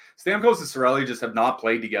 Stamkos and Cirelli just have not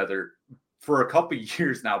played together for a couple of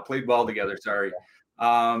years now. Played well together, sorry.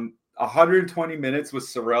 120 minutes with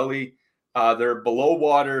Cirelli. They're below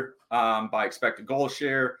water by expected goal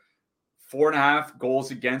share. 4.5 goals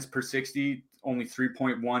against per 60. Only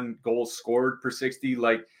 3.1 goals scored per 60.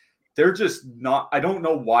 Like, they're just not. I don't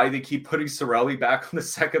know why they keep putting Cirelli back on the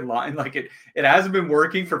second line. Like it hasn't been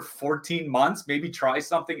working for 14 months. Maybe try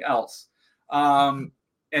something else. And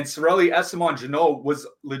Cirelli, Esamon, Jeannot was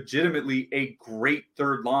legitimately a great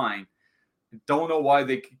third line. Don't know why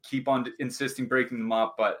they keep on insisting breaking them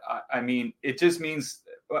up, but I mean, it just means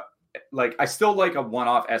like I still like a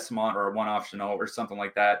one-off Esamon or a one-off Jeannot or something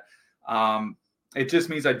like that. It just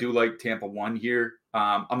means I do like Tampa 1 here.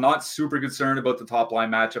 I'm not super concerned about the top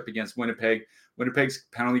line matchup against Winnipeg. Winnipeg's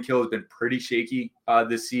penalty kill has been pretty shaky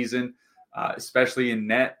this season, especially in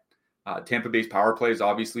net. Tampa Bay's power play has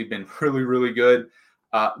obviously been really, really good.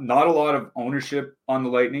 Not a lot of ownership on the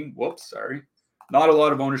Lightning. Not a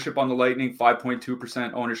lot of ownership on the Lightning.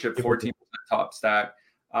 5.2% ownership, 14% top stack.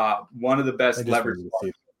 One of the best leverage.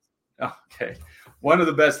 Okay. One of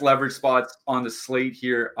the best leverage spots on the slate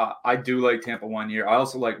here. I do like Tampa 1 here. I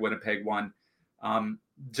also like Winnipeg 1.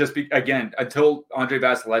 Again, until Andre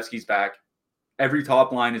Vasilevsky's back, every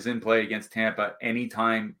top line is in play against Tampa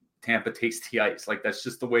anytime Tampa takes the ice. Like, that's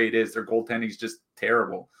just the way it is. Their goaltending is just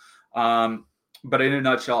terrible. But in a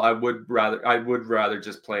nutshell, I would rather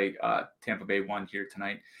just play Tampa Bay 1 here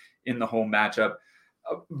tonight in the home matchup.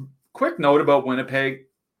 Quick note about Winnipeg.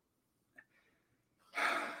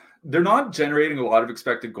 They're not generating a lot of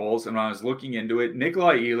expected goals. And when I was looking into it,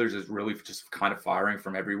 Nikolai Ehlers is really just kind of firing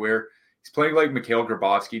from everywhere. He's playing like Mikhail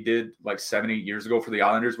Grabovski did like 7-8 years ago for the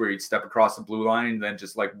Islanders, where he'd step across the blue line and then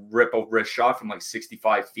just like rip a wrist shot from like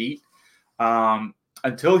 65 feet.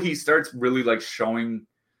 Until he starts really like showing,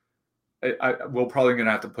 we're probably going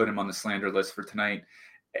to have to put him on the slander list for tonight.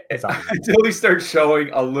 Until he starts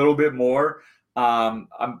showing a little bit more, I'm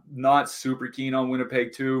not super keen on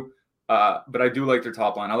Winnipeg too. But I do like their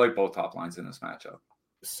top line. I like both top lines in this matchup.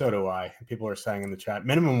 So do I. People are saying in the chat,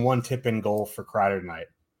 minimum 1 tip-in goal for Kreider tonight.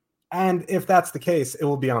 And if that's the case, it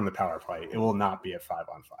will be on the power play. It will not be at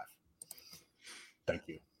 5-on-5. Thank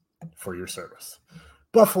you for your service.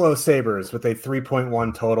 Buffalo Sabres with a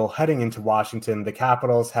 3.1 total heading into Washington. The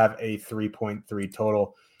Capitals have a 3.3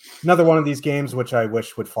 total. Another one of these games which I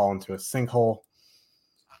wish would fall into a sinkhole.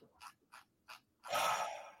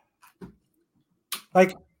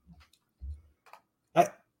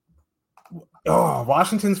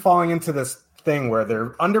 Washington's falling into this thing where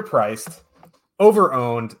they're underpriced,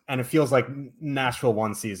 over-owned, and it feels like Nashville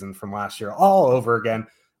 1 season from last year all over again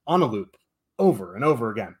on a loop, over and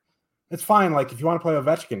over again. It's fine. Like, if you want to play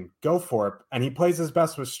Ovechkin, go for it. And he plays his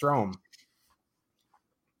best with Strome.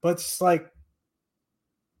 But it's like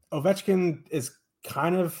Ovechkin is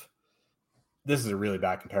kind of – this is a really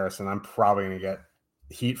bad comparison. I'm probably going to get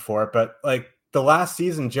heat for it. But, like, the last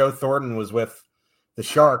season Joe Thornton was with the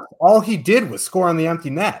Sharks, all he did was score on the empty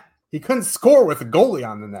net. He couldn't score with a goalie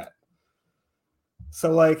on the net.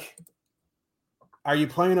 So, like, are you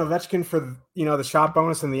playing Ovechkin for, the shot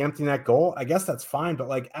bonus and the empty net goal? I guess that's fine, but,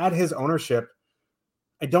 like, at his ownership,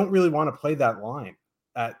 I don't really want to play that line.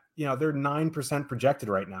 They're 9% projected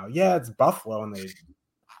right now. Yeah, it's Buffalo and they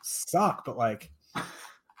suck, but, like,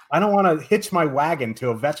 I don't want to hitch my wagon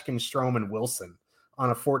to Ovechkin, Strome, and Wilson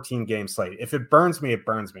on a 14-game slate. If it burns me, it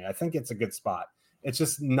burns me. I think it's a good spot. It's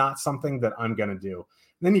just not something that I'm going to do.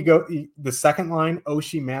 And then you go the second line,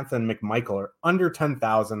 Oshie, Mantha, and McMichael are under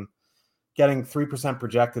 10,000, getting 3%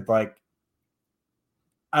 projected. Like,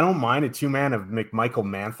 I don't mind a 2-man of McMichael,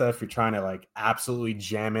 Mantha if you're trying to, like, absolutely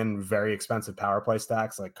jam in very expensive power play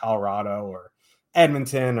stacks like Colorado or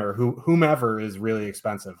Edmonton or whomever is really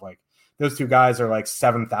expensive. Like, those two guys are like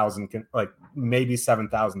 7,000, like maybe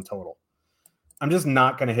 7,000 total. I'm just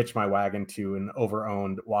not going to hitch my wagon to an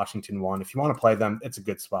over-owned Washington 1. If you want to play them, it's a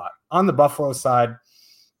good spot. On the Buffalo side,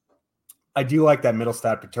 I do like that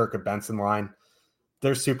Middlestad, Peterka, Benson line.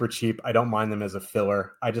 They're super cheap. I don't mind them as a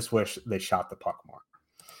filler. I just wish they shot the puck more.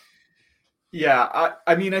 Yeah,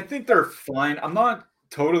 I mean, I think they're fine. I'm not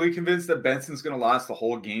totally convinced that Benson's going to last the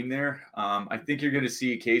whole game there. I think you're going to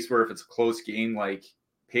see a case where if it's a close game, like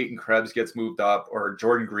Peyton Krebs gets moved up or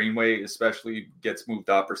Jordan Greenway especially gets moved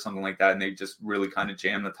up or something like that, and they just really kind of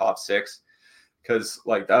jam the top 6 because,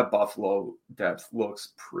 like, that Buffalo depth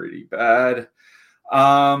looks pretty bad.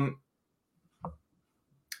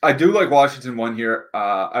 I do like Washington 1 here.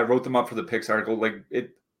 I wrote them up for the picks article. Like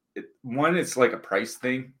it's like a price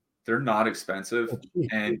thing. They're not expensive,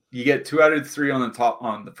 and you get 2 out of 3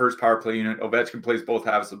 on the first power play unit. Ovechkin plays both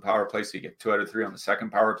halves of the power play, so you get 2 out of 3 on the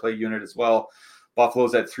second power play unit as well.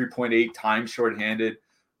 Buffalo's at 3.8 times shorthanded.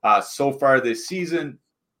 So far this season,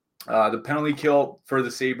 the penalty kill for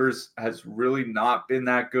the Sabres has really not been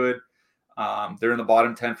that good. They're in the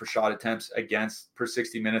bottom 10 for shot attempts against per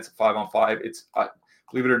 60 minutes of 5-on-5. It's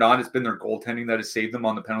believe it or not, it's been their goaltending that has saved them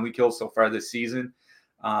on the penalty kill so far this season.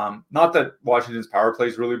 Not that Washington's power play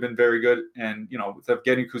has really been very good. And, with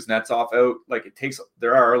getting Kuznetsov out,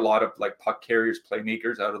 there are a lot of puck carriers,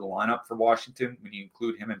 playmakers out of the lineup for Washington when you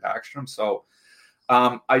include him and Backstrom. So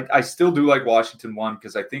I still do like Washington 1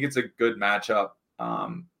 because I think it's a good matchup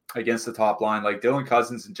against the top line. Like Dylan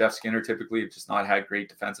Cousins and Jeff Skinner typically have just not had great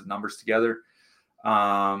defensive numbers together. They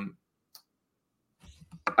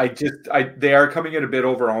are coming in a bit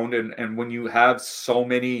overowned. And when you have so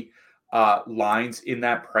many lines in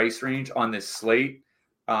that price range on this slate,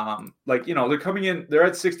 they're coming in, they're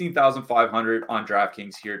at 16,500 on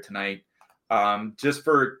DraftKings here tonight. Just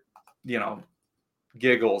for,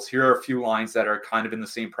 giggles, here are a few lines that are kind of in the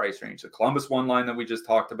same price range. The Columbus 1 line that we just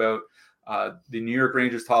talked about, the New York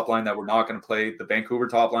Rangers top line that we're not going to play, the Vancouver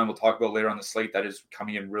top line we'll talk about later on the slate that is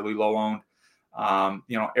coming in really low owned.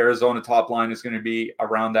 Arizona top line is going to be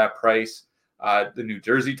around that price. The New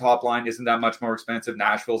Jersey top line isn't that much more expensive.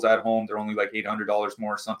 Nashville's at home. They're only like $800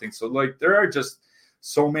 more or something. So there are just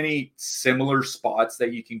so many similar spots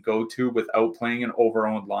that you can go to without playing an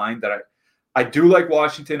over-owned line that I do like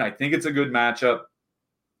Washington. I think it's a good matchup.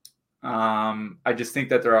 I just think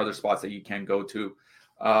that there are other spots that you can go to.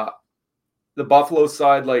 The Buffalo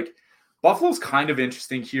side, Buffalo's kind of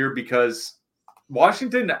interesting here because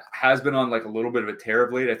Washington has been on a little bit of a tear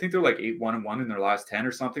of late. I think they're 8-1-1 in their last 10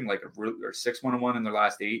 or something, or 6-1-1 in their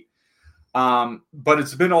last 8. But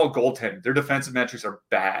it's been all goaltending. Their defensive metrics are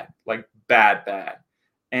bad, bad.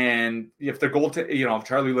 And if the if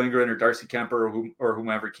Charlie Lindgren or Darcy Kemper or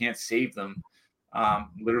whomever can't save them,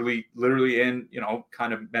 literally and,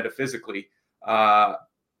 kind of metaphysically,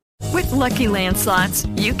 With Lucky Land Slots,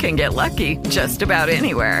 you can get lucky just about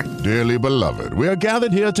anywhere. Dearly beloved, we are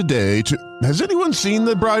gathered here today to... Has anyone seen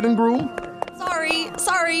the bride and groom?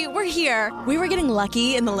 Sorry, we're here. We were getting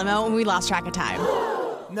lucky in the limo and we lost track of time.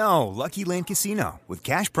 No, Lucky Land Casino, with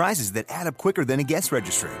cash prizes that add up quicker than a guest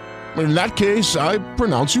registry. In that case, I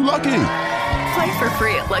pronounce you lucky. Play for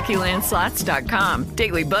free at LuckyLandSlots.com.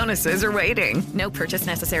 Daily bonuses are waiting. No purchase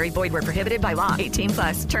necessary. Void where prohibited by law.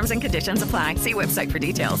 18+. Terms and conditions apply. See website for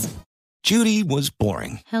details. Judy was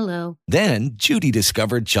boring. Hello. Then Judy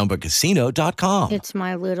discovered ChumbaCasino.com. It's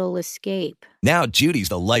my little escape. Now Judy's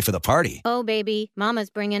the life of the party. Oh, baby,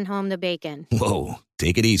 mama's bringing home the bacon. Whoa,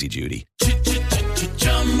 take it easy, Judy.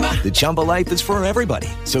 The Chumba life is for everybody.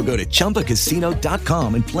 So go to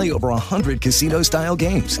ChumbaCasino.com and play over 100 casino-style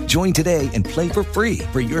games. Join today and play for free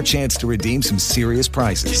for your chance to redeem some serious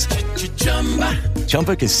prizes.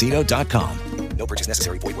 ChumbaCasino.com. No purchase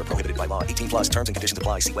necessary. Void where prohibited by law. 18+. Terms and conditions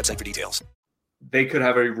apply. See website for details. They could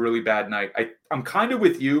have a really bad night. I'm kind of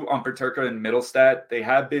with you on Peterka and Middlestat. They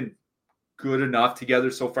have been good enough together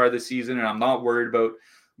so far this season, and I'm not worried about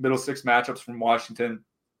middle six matchups from Washington.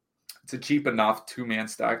 It's a cheap enough 2-man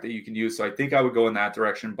stack that you can use. So I think I would go in that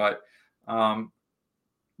direction. But, I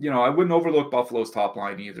wouldn't overlook Buffalo's top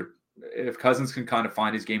line either. If Cousins can kind of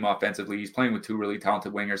find his game offensively, he's playing with 2 really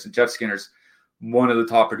talented wingers. And Jeff Skinner's one of the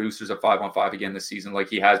top producers of 5-on-5 again this season, like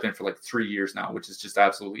he has been for 3 years now, which is just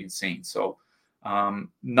absolutely insane. So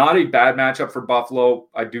not a bad matchup for Buffalo.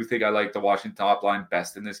 I do think I like the Washington top line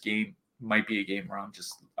best in this game. Might be a game where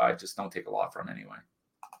I just don't take a lot from anyway.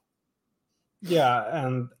 Yeah,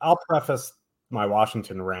 and I'll preface my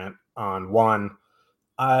Washington rant on one.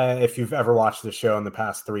 If you've ever watched the show in the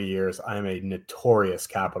past 3 years, I am a notorious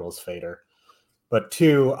Capitals fader. But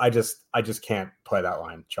 2, I just can't play that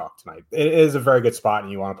line chalk tonight. It is a very good spot,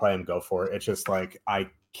 and you want to play them, go for it. It's just I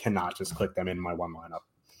cannot just click them in my one lineup.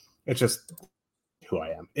 It's just who I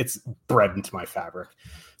am. It's bred into my fabric.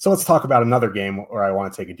 So let's talk about another game where I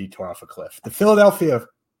want to take a detour off a cliff. The Philadelphia,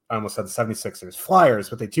 I almost said the 76ers,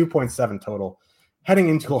 Flyers with a 2.7 total heading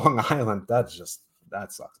into Long Island. That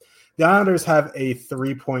sucks. The Islanders have a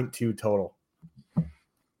 3.2 total.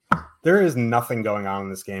 There is nothing going on in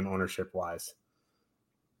this game ownership-wise.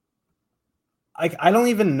 I don't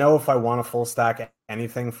even know if I want to full stack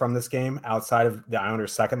anything from this game outside of the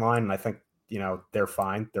Islanders' second line, and I think they're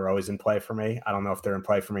fine. They're always in play for me. I don't know if they're in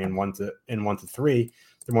play for me in 1 to 3.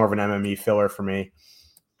 They're more of an MME filler for me.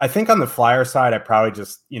 I think on the Flyer side, I probably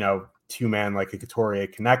just 2-man like a Couturier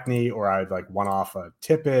Konechny, or I'd one off a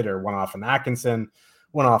Tippett or one off an Atkinson,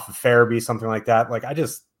 one-off of Farabee, something like that. Like I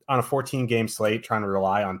just, on a 14-game slate, trying to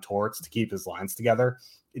rely on Torts to keep his lines together,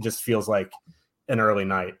 it just feels like an early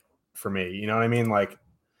night for me. You know what I mean? Like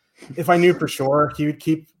if I knew for sure he would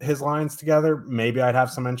keep his lines together, maybe I'd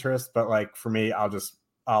have some interest. But like for me,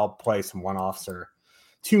 I'll play some one-offs or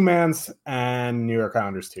two-mans and New York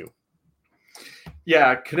Islanders too.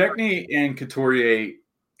 Yeah, Konechny and Couturier,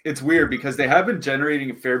 it's weird because they have been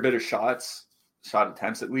generating a fair bit of shot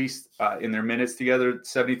attempts at least in their minutes together,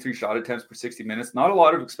 73 shot attempts per 60 minutes. Not a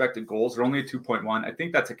lot of expected goals. They're only at 2.1. I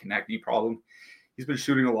think that's a Konechny problem. He's been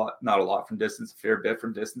shooting not a lot from distance, a fair bit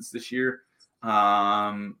from distance this year.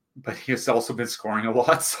 But he has also been scoring a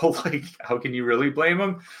lot. So like, how can you really blame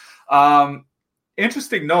him?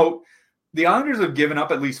 Interesting note, the Islanders have given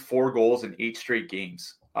up at least 4 goals in 8 straight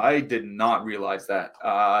games. I did not realize that.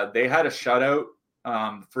 They had a shutout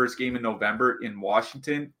first game in November in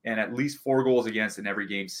Washington, and at least 4 goals against in every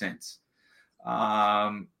game since.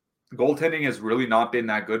 Goaltending has really not been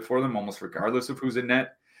that good for them, almost regardless of who's in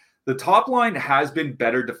net. The top line has been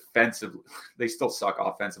better defensively. They still suck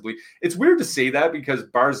offensively. It's weird to say that because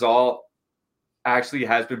Barzal actually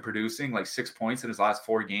has been producing like 6 points in his last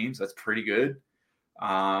 4 games. That's pretty good.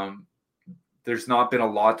 There's not been a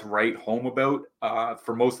lot to write home about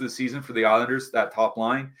for most of the season for the Islanders, that top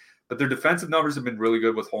line. But their defensive numbers have been really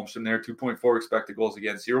good with Holmstrom there. 2.4 expected goals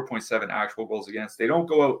against, 0.7 actual goals against. They don't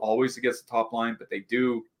go out always against the top line, but they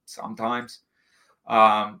do sometimes.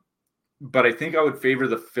 But I think I would favor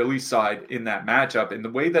the Philly side in that matchup. And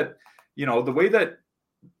the way that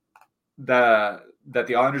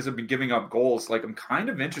the Islanders have been giving up goals, like I'm kind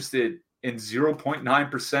of interested in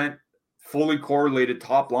 0.9% fully correlated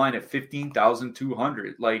top line at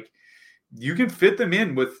 15,200. Like you can fit them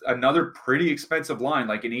in with another pretty expensive line,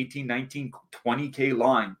 like an 18, 19, 20K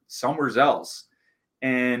line somewhere else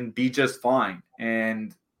and be just fine.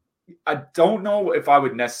 And I don't know if I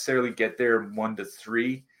would necessarily get there 1 to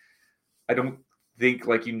 3. I don't think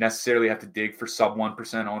like you necessarily have to dig for sub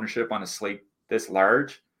 1% ownership on a slate this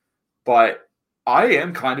large, but I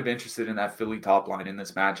am kind of interested in that Philly top line in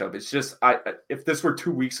this matchup. It's just, if this were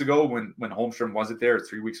 2 weeks ago when Holmstrom wasn't there, or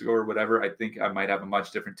 3 weeks ago or whatever, I think I might have a much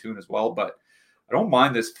different tune as well. But I don't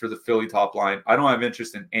mind this for the Philly top line. I don't have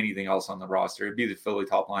interest in anything else on the roster. It'd be the Philly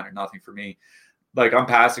top line or nothing for me. Like I'm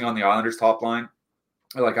passing on the Islanders top line.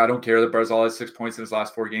 Like I don't care that Barzal has 6 points in his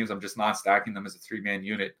last 4 games. I'm just not stacking them as a 3-man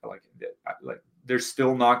unit. Like they're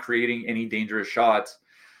still not creating any dangerous shots.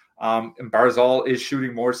 And Barzal is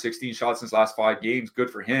shooting more, 16 shots in his last 5 games.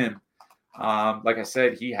 Good for him. Like I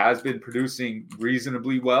said, he has been producing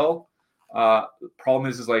reasonably well. The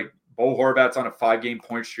problem is like Bo Horvat's on a 5-game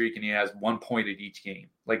point streak and he has 1 point at each game.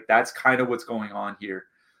 Like that's kind of what's going on here.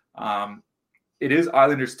 It is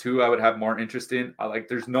Islanders 2 I would have more interest in.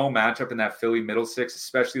 There's no matchup in that Philly middle six,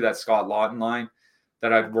 especially that Scott Laughton line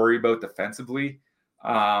that I'd worry about defensively.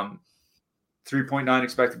 3.9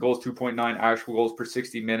 expected goals, 2.9 actual goals per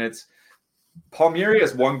 60 minutes. Palmieri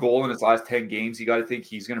has 1 goal in his last 10 games. You got to think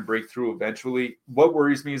he's going to break through eventually. What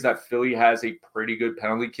worries me is that Philly has a pretty good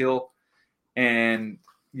penalty kill. And,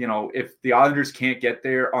 if the Islanders can't get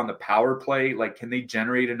there on the power play, like, can they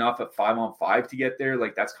generate enough at 5-on-5 to get there?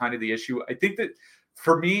 Like, that's kind of the issue. I think that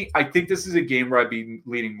for me, I think this is a game where I'd be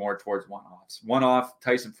leaning more towards one-offs. One-off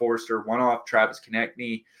Tyson Forster, one-off Travis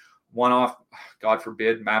Konechny, one-off, God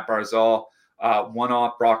forbid, Matt Barzal.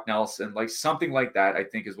 One-off Brock Nelson, like something like that, I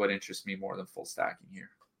think is what interests me more than full stacking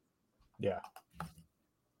here. Yeah.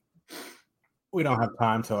 We don't have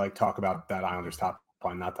time to talk about that Islanders top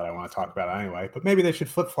line. Not that I want to talk about it anyway, but maybe they should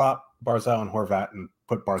flip-flop Barzal and Horvat and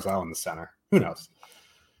put Barzal in the center. Who knows?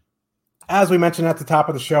 As we mentioned at the top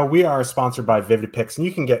of the show, we are sponsored by Vivid Picks, and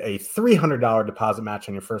you can get a $300 deposit match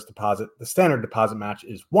on your first deposit. The standard deposit match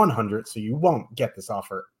is $100, so you won't get this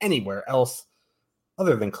offer anywhere else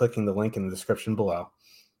other than clicking the link in the description below.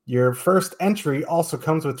 Your first entry also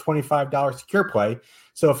comes with $25 secure play,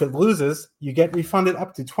 so if it loses, you get refunded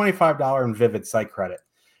up to $25 in Vivid site credit.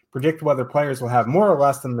 Predict whether players will have more or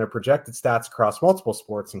less than their projected stats across multiple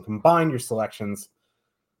sports and combine your selections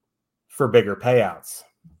for bigger payouts.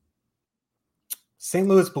 St.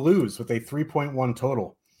 Louis Blues with a 3.1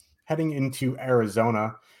 total. Heading into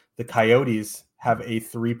Arizona, the Coyotes have a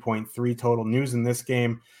 3.3 total. News in this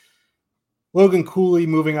game: Logan Cooley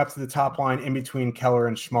moving up to the top line in between Keller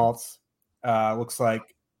and Schmaltz. Looks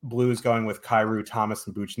like Blues going with Kyrou, Thomas,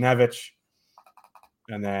 and Buchnevich.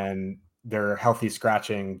 And then they're healthy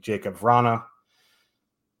scratching Jacob Vrana.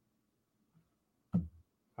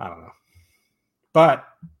 I don't know. But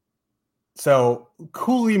so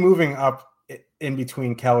Cooley moving up in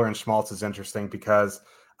between Keller and Schmaltz is interesting because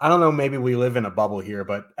I don't know, maybe we live in a bubble here,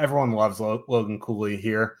 but everyone loves Logan Cooley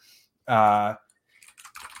here.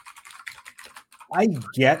 I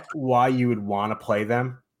get why you would want to play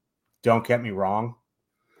them. Don't get me wrong.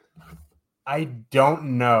 I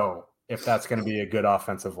don't know if that's going to be a good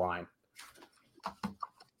offensive line.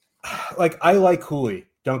 Like, I like Hooley,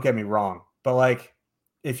 don't get me wrong. But, like,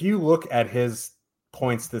 if you look at his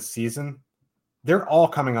points this season, they're all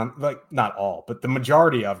coming on, like, not all, but the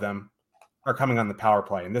majority of them are coming on the power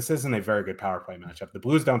play. And this isn't a very good power play matchup. The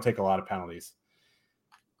Blues don't take a lot of penalties.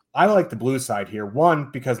 I like the Blues side here. One,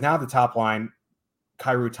 because now the top line,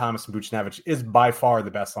 Kyrou, Thomas, and Buchnevich, is by far the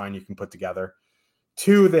best line you can put together.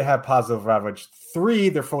 2, they have positive leverage. 3,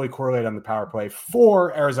 they're fully correlated on the power play.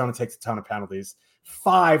 4, Arizona takes a ton of penalties.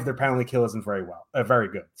 5, their penalty kill isn't very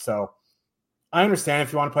good. So I understand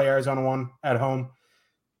if you want to play Arizona 1 at home.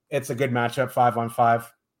 It's a good matchup, 5-on-5.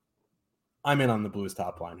 I'm in on the Blues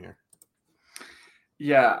top line here.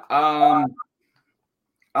 Yeah, I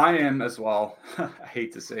am as well. I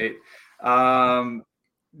hate to say it. I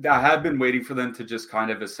have been waiting for them to just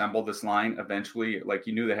kind of assemble this line eventually. Like,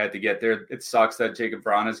 you knew they had to get there. It sucks that Jacob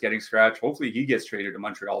Vrana is getting scratched. Hopefully he gets traded to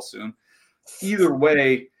Montreal soon. Either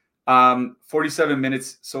way, 47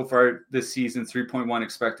 minutes so far this season, 3.1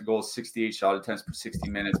 expected goals, 68 shot attempts per 60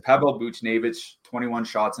 minutes. Pavel Buchnevich, 21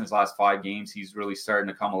 shots in his last 5 games. He's really starting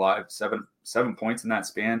to come alive. Seven points in that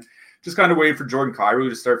span. Just kind of waiting for Jordan Kyrou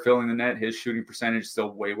to start filling the net. His shooting percentage is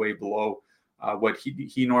still way, way below what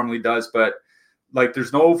he normally does. But, like,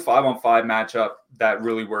 there's no 5-on-5 matchup that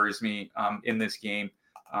really worries me in this game.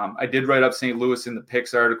 I did write up St. Louis in the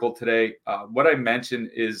picks article today. What I mentioned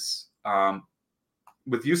is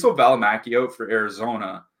with Juuso Välimäki out for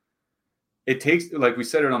Arizona, it takes, like we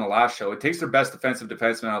said it on the last show, it takes their best defensive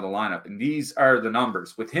defenseman out of the lineup. And these are the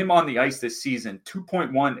numbers. With him on the ice this season,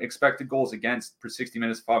 2.1 expected goals against per 60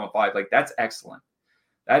 minutes, 5-on-5. Like, that's excellent.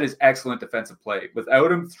 That is excellent defensive play.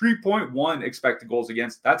 Without him, 3.1 expected goals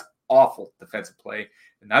against. That's awful defensive play.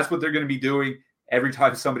 And that's what they're going to be doing every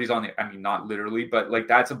time somebody's on the, I mean, not literally, but, like,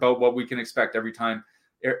 that's about what we can expect every time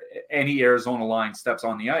any Arizona line steps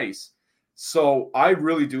on the ice. So I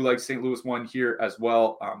really do like St. Louis 1 here as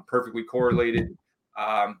well. Perfectly correlated.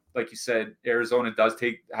 Like you said, Arizona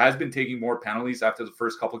has been taking more penalties after the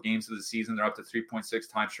first couple games of the season. They're up to 3.6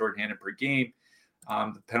 times shorthanded per game.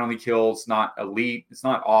 The penalty kill's not elite. It's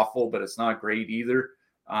not awful, but it's not great either.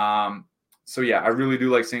 So yeah, I really do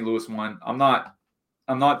like St. Louis 1. I'm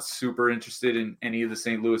not super interested in any of the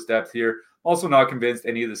St. Louis depth here. Also not convinced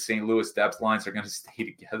any of the St. Louis depth lines are going to stay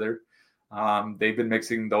together. They've been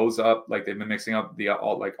mixing those up. Like, they've been mixing up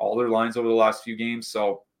all their lines over the last few games.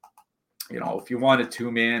 So, you know, if you want a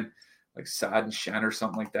 2-man, like Saad and Shen or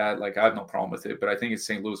something like that, like, I have no problem with it. But I think it's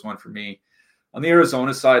St. Louis 1 for me. On the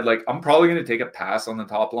Arizona side, like, I'm probably going to take a pass on the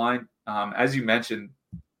top line. As you mentioned,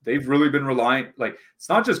 they've really been relying, like, it's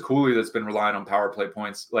not just Cooley that's been relying on power play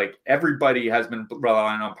points. Like, everybody has been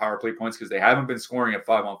relying on power play points because they haven't been scoring at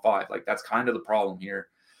 5-on-5. Like, that's kind of the problem here.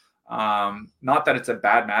 Not that it's a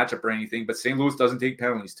bad matchup or anything, but St. Louis doesn't take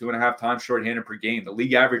penalties, 2.5 times shorthanded per game. The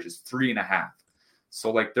league average is 3.5. So,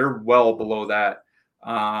 like, they're well below that.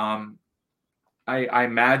 I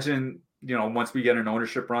imagine, you know, once we get an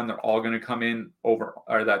ownership run, they're all going to come in over,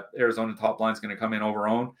 or that Arizona top line is going to come in over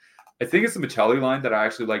own. I think it's the Michelli line that I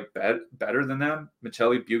actually like better than them.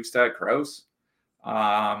 Michelli, Bukestad, Krause.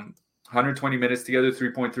 120 minutes together,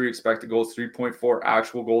 3.3 expected goals, 3.4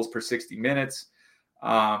 actual goals per 60 minutes.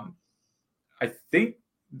 I think,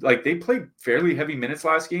 like, they played fairly heavy minutes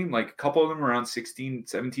last game. Like, a couple of them around 16,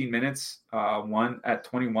 17 minutes, one at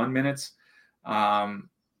 21 minutes.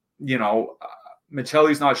 You know,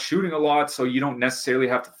 Michelli's not shooting a lot, so you don't necessarily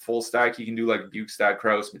have to full stack. You can do like Bukestad,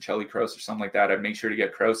 Krause, Michelli, Krause, or something like that. I'd make sure to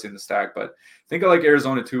get Krause in the stack, but I think I like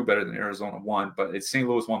Arizona 2 better than Arizona 1, but it's St.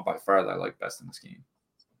 Louis 1 by far that I like best in this game.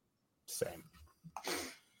 Same.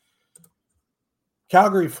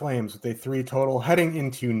 Calgary Flames with a 3 total. Heading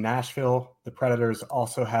into Nashville, the Predators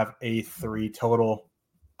also have a 3 total.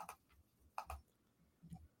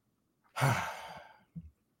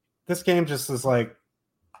 This game just is like,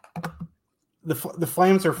 the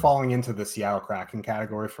Flames are falling into the Seattle Kraken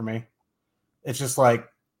category for me. It's just like,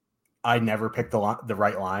 I never pick the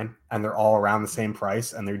right line, and they're all around the same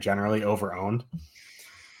price, and they're generally over-owned.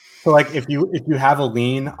 So, like, if you have a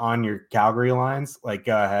lean on your Calgary lines, like,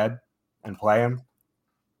 go ahead and play them.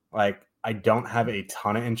 Like, I don't have a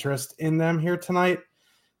ton of interest in them here tonight.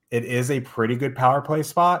 It is a pretty good power play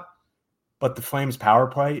spot, but the Flames power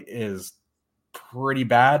play is pretty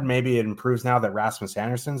bad. Maybe it improves now that Rasmus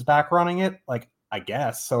Anderson's back running it. Like, I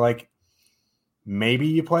guess. So, like, maybe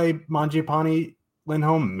you play Mangiapane,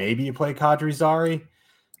 Lindholm. Maybe you play Kadri Zari.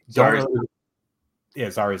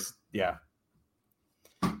 Zari's, yeah.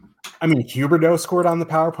 I mean, Huberdeau scored on the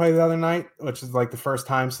power play the other night, which is like the first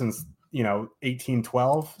time since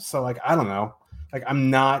 18-12. So like, I don't know. Like, I'm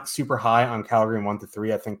not super high on Calgary in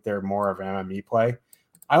 1-3. I think they're more of an MME play.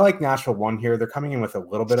 I like Nashville 1 here. They're coming in with a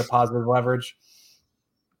little bit of positive leverage.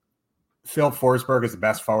 Phil Forsberg is the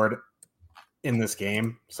best forward in this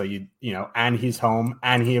game. So and he's home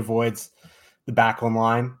and he avoids the Backlund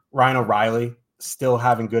line. Ryan O'Reilly still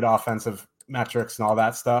having good offensive metrics and all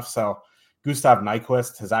that stuff. So Gustav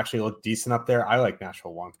Nyquist has actually looked decent up there. I like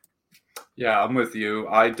Nashville 1. Yeah, I'm with you.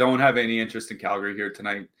 I don't have any interest in Calgary here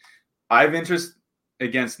tonight. I have interest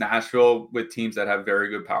against Nashville with teams that have very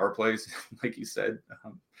good power plays. Like you said,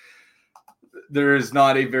 there is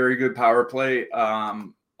not a very good power play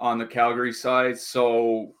on the Calgary side.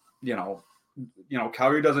 So,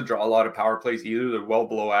 Calgary doesn't draw a lot of power plays either. They're well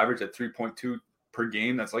below average at 3.2 per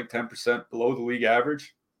game. That's like 10% below the league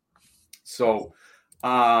average. So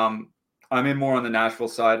I'm in more on the Nashville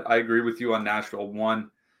side. I agree with you on Nashville 1.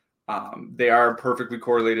 They are a perfectly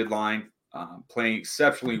correlated line, playing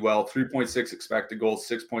exceptionally well. 3.6 expected goals,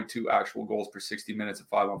 6.2 actual goals per 60 minutes at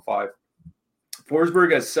 5-on-5.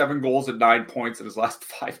 Forsberg has 7 goals and 9 points in his last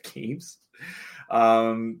 5 games.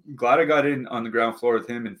 Glad I got in on the ground floor with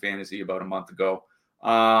him in fantasy about a month ago.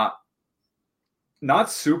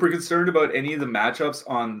 Not super concerned about any of the matchups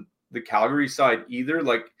on the Calgary side either.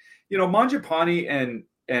 Like, Mangiapane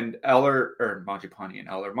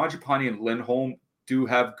and Lindholm do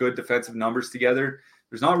have good defensive numbers together.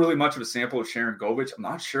 There's not really much of a sample of Sharon Govich. I'm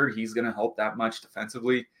not sure he's going to help that much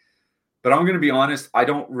defensively. But I'm going to be honest, I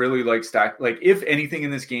don't really like stack. Like, if anything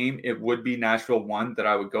in this game, it would be Nashville 1 that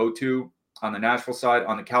I would go to on the Nashville side.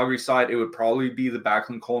 On the Calgary side, it would probably be the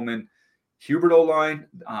Backlund, Coleman, Huberdeau line.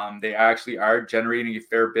 They actually are generating a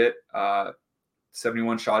fair bit.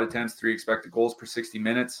 71 shot attempts, 3 expected goals per 60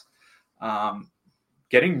 minutes.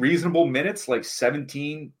 Getting reasonable minutes, like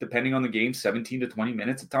 17, depending on the game, 17 to 20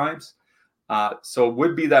 minutes at times. So it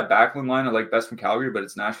would be that Backlund line I like best from Calgary, but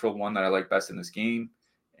it's Nashville 1 that I like best in this game.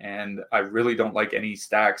 And I really don't like any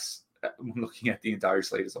stacks when looking at the entire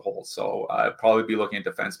slate as a whole. So I'd probably be looking at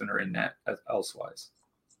defensemen or in net elsewise.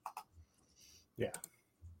 Yeah.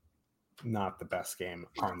 Not the best game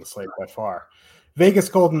on the slate by far. Vegas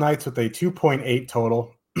Golden Knights with a 2.8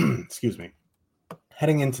 total. Excuse me.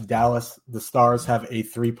 Heading into Dallas, the Stars have a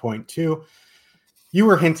 3.2. You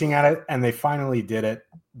were hinting at it, and they finally did it.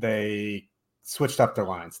 They switched up their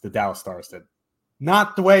lines. The Dallas Stars did.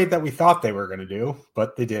 Not the way that we thought they were going to do,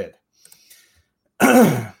 but they did.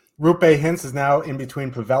 Rupe Hintz is now in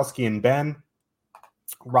between Pavelski and Ben.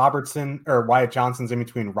 Wyatt Johnson's in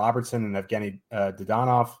between Robertson and Evgeny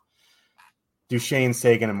Dodonov. Duchesne,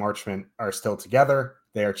 Sagan, and Marchment are still together.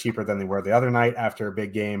 They are cheaper than they were the other night after a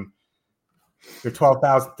big game. They're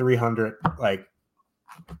 12,300. Like,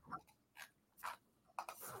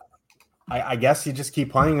 I guess you just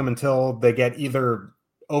keep playing them until they get either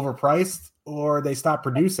overpriced or they stop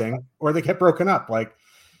producing or they get broken up. Like,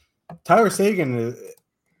 Tyler Sagan,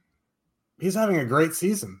 he's having a great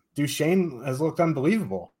season. Duchesne has looked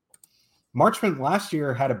unbelievable. Marchment last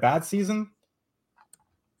year had a bad season.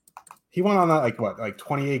 He went on that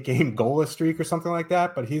 28 game goalless streak or something like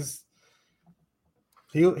that, but he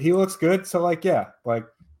looks good. So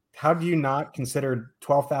how do you not consider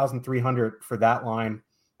 12,300 for that line?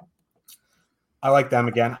 I like them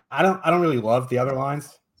again. I don't really love the other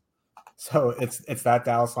lines. So it's that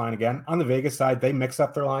Dallas line again. On the Vegas side, they mix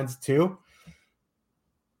up their lines too.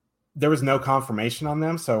 There was no confirmation on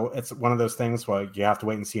them, so it's one of those things where you have to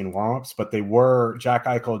wait and see in warmups. But they were Jack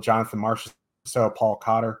Eichel, Jonathan Marchessault, Paul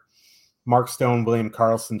Cotter, Mark Stone, William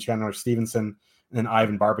Karlsson, Chandler Stevenson, and then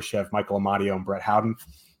Ivan Barbashev, Michael Amadio, and Brett Howden.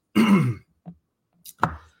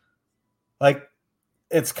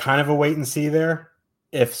 It's kind of a wait and see there.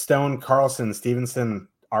 If Stone, Karlsson, and Stevenson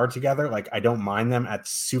are together, I don't mind them at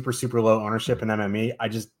super, super low ownership in MME. I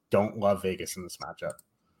just don't love Vegas in this matchup.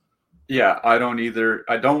 Yeah, I don't either.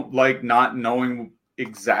 I don't like not knowing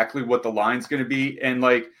exactly what the line's going to be. And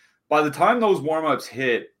by the time those warmups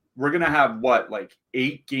hit, we're going to have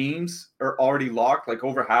 8 games are already locked,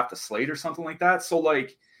 over half the slate or something like that. So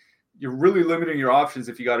you're really limiting your options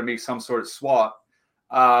if you got to make some sort of swap.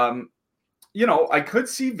 I could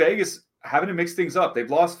see Vegas having to mix things up.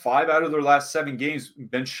 They've lost 5 out of their last 7 games,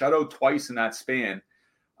 been shut out twice in that span.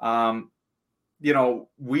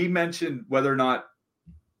 We mentioned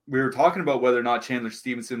we were talking about whether or not Chandler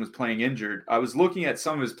Stevenson was playing injured. I was looking at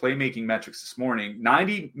some of his playmaking metrics this morning.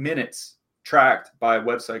 90 minutes tracked by a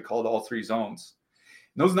website called All Three Zones.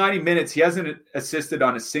 In those 90 minutes, he hasn't assisted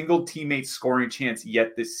on a single teammate scoring chance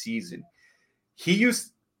yet this season.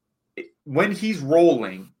 When he's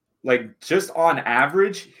rolling, just on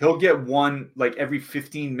average, he'll get one every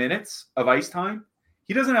 15 minutes of ice time.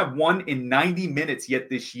 He doesn't have one in 90 minutes yet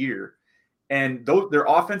this year. And their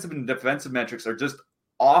offensive and defensive metrics are just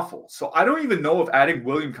awful. So I don't even know if adding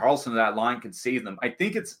William Karlsson to that line can save them. I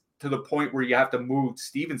think it's to the point where you have to move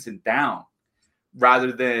Stevenson down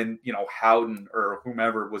rather than, Howden or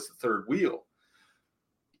whomever was the third wheel.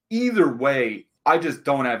 Either way, I just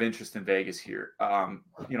don't have interest in Vegas here.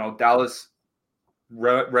 Dallas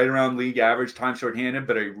right around league average, time shorthanded,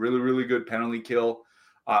 but a really, really good penalty kill.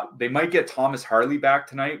 They might get Thomas Harley back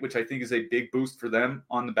tonight, which I think is a big boost for them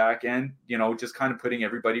on the back end, just kind of putting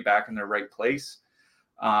everybody back in their right place.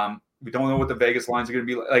 We don't know what the Vegas lines are going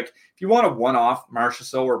to be like. If you want a one-off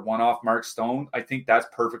Marchessault or one-off Mark Stone, I think that's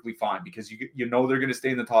perfectly fine because they're going to stay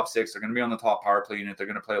in the top 6. They're going to be on the top power play unit. They're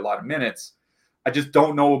going to play a lot of minutes. I just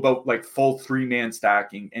don't know about like full 3-man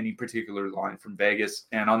stacking any particular line from Vegas.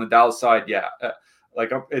 And on the Dallas side,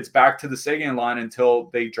 it's back to the Seguin line until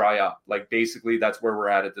they dry up. Like basically that's where we're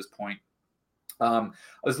at this point. I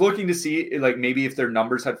was looking to see like maybe if their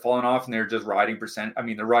numbers had fallen off and they're just riding percent. I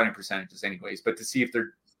mean, they're riding percentages anyways, but to see if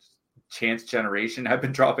their chance generation had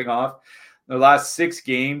been dropping off. In the last 6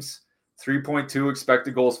 games, 3.2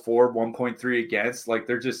 expected goals for, 1.3 against. Like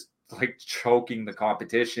they're just like choking the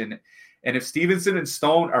competition. And if Stevenson and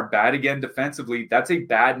Stone are bad again defensively, that's a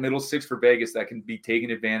bad middle 6 for Vegas that can be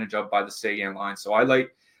taken advantage of by the Seguin line. So I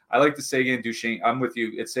like the Seguin Duchesne. I'm with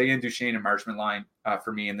you. It's Seguin Duchesne and Marchment line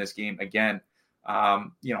for me in this game again.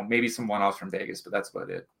 Maybe some one-offs from Vegas, but that's about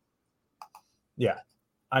it. Yeah.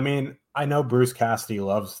 I mean, I know Bruce Cassidy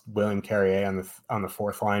loves William Carrier on the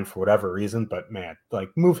 4th line for whatever reason, but man, like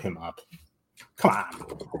move him up. Come on.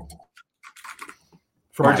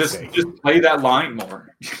 Or just play that line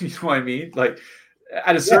more. You know what I mean? Like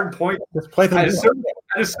at a certain point, just play them at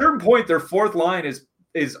a certain point, their 4th line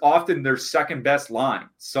is often their second best line.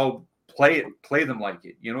 So play them like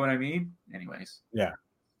it. You know what I mean? Anyways. Yeah.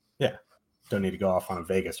 Don't need to go off on a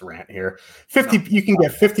Vegas rant here. You can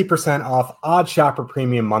get 50% off Odd Shopper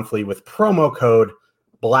Premium Monthly with promo code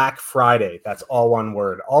Black Friday. That's all one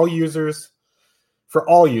word. For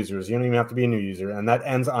all users, you don't even have to be a new user. And that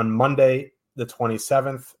ends on Monday, the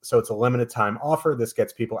 27th. So it's a limited time offer. This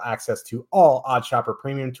gets people access to all Odd Shopper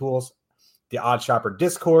Premium tools, the Odd Shopper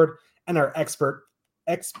Discord, and our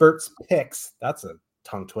experts picks. That's a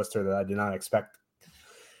tongue twister that I did not expect.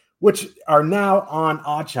 Which are now on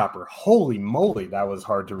Odd Shopper. Holy moly, that was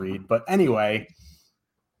hard to read. But anyway,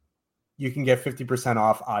 you can get 50%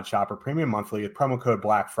 off Odd Shopper Premium Monthly with promo code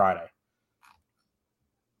Black Friday.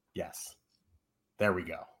 Yes. There we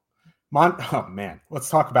go. Oh, man.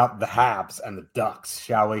 Let's talk about the Habs and the Ducks,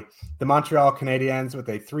 shall we? The Montreal Canadiens with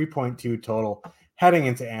a 3.2 total heading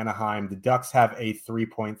into Anaheim. The Ducks have a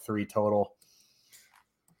 3.3 total.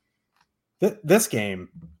 This game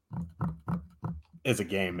is a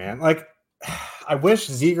game, man. Like, I wish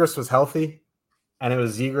Zegras was healthy and it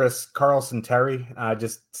was Zegras, Karlsson, Terry.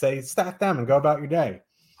 Just say stack them and go about your day.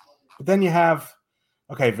 But then you have,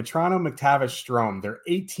 Vetrano, McTavish, Strome. They're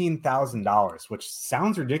 $18,000, which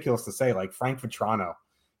sounds ridiculous to say, like Frank Vetrano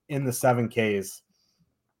in the 7Ks.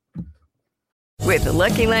 With the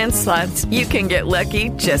Lucky Land Slots, you can get lucky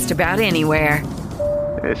just about anywhere.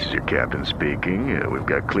 This is your captain speaking. We've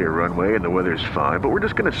got clear runway and the weather's fine, but we're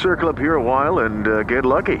just going to circle up here a while and get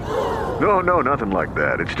lucky. No, nothing like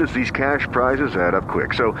that. It's just these cash prizes add up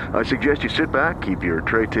quick. So I suggest you sit back, keep your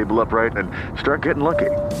tray table upright, and start getting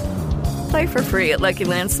lucky. Play for free at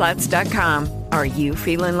LuckyLandSlots.com. Are you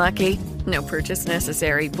feeling lucky? No purchase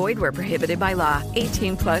necessary. Void where prohibited by law.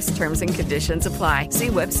 18+ terms and conditions apply. See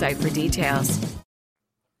website for details.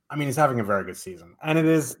 I mean, he's having a very good season. And it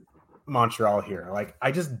is Montreal here. Like,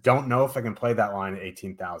 I just don't know if I can play that line at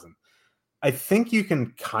 18,000. I think you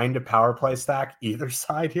can kind of power play stack either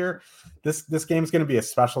side here. This game's going to be a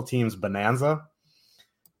special teams bonanza.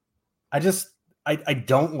 I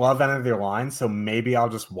don't love any of their lines, so maybe I'll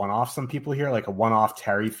just one-off some people here. Like a one-off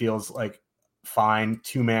Terry feels like fine.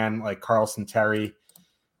 2-man like Karlsson, Terry.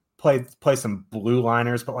 Play some blue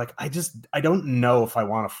liners, but like I don't know if I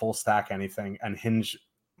want to full stack anything and hinge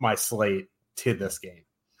my slate to this game.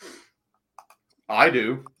 I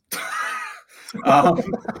do.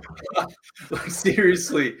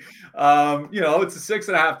 Seriously. It's a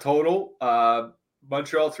 6.5 total.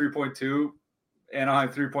 Montreal 3.2, Anaheim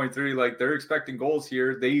 3.3. Like, they're expecting goals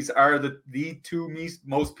here. These are the two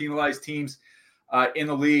most penalized teams in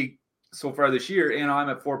the league so far this year. Anaheim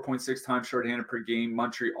at 4.6 times shorthanded per game.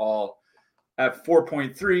 Montreal at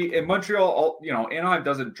 4.3. And Montreal, Anaheim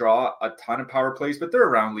doesn't draw a ton of power plays, but they're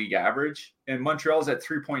around league average. And Montreal's at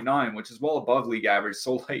 3.9, which is well above league average.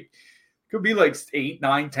 So, like, could be like 8,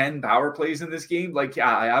 9, 10 power plays in this game. Like,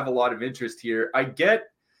 yeah, I have a lot of interest here. I get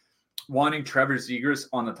wanting Trevor Zegras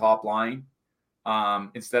on the top line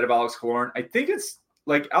instead of Alex Killorn. I think it's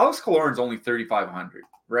like Alex Killorn's only 3,500,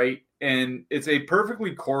 right? And it's a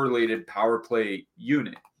perfectly correlated power play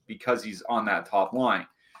unit because he's on that top line.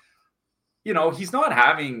 You know, he's not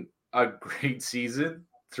having a great season,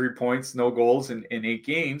 3 points, no goals in 8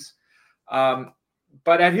 games.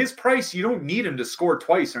 But at his price, you don't need him to score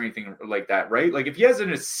twice or anything like that, right? Like if he has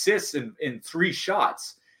an assist in 3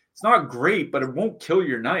 shots, it's not great, but it won't kill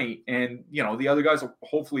your night. And, you know, the other guys will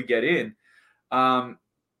hopefully get in.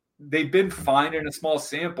 They've been fine in a small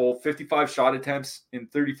sample, 55 shot attempts in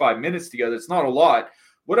 35 minutes together. It's not a lot.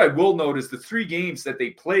 What I will note is the 3 games that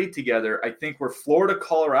they played together, I think, were Florida,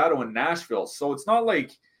 Colorado, and Nashville. So it's not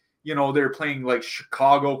like, you know, they're playing like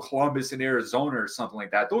Chicago, Columbus, and Arizona or something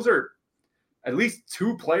like that. Those are at least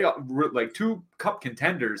 2 cup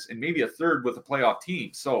contenders and maybe a third with a playoff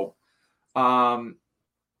team. So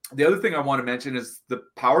the other thing I want to mention is the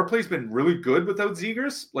power play's been really good without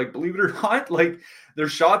Zegras. Like, believe it or not, like their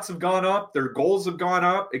shots have gone up, their goals have gone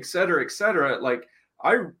up, et cetera, et cetera.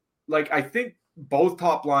 I think both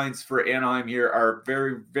top lines for Anaheim here are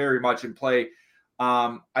very, very much in play.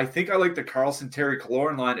 I think I like the Carlson Terry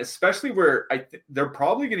Killorn line, especially where they're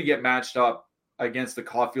probably going to get matched up against the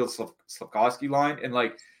Caulfield Slafkovsky line. And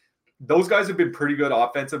like those guys have been pretty good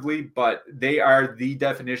offensively, but they are the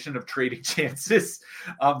definition of trading chances.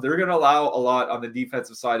 They're going to allow a lot on the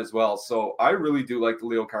defensive side as well. So I really do like the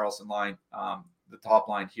Leo Carlson line, the top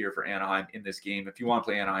line here for Anaheim in this game. If you want to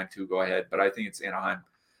play Anaheim 2, go ahead. But I think it's Anaheim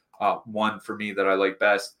 1 for me that I like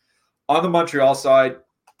best. On the Montreal side,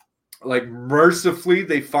 like mercifully,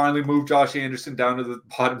 they finally moved Josh Anderson down to the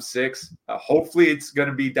bottom 6. Hopefully it's going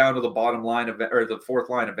to be down to the bottom line or the 4th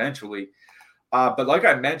line eventually. But like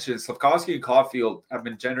I mentioned, Slafkovsky and Caulfield have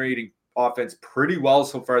been generating offense pretty well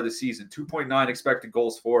so far this season. 2.9 expected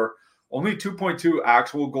goals for, only 2.2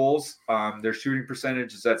 actual goals. Their shooting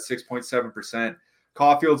percentage is at 6.7%.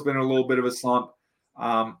 Caulfield's been in a little bit of a slump.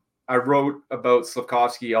 I wrote about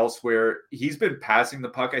Slafkovsky elsewhere. He's been passing the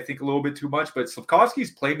puck, I think, a little bit too much, but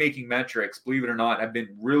Slafkovsky's playmaking metrics, believe it or not, have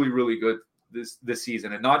been really, really good this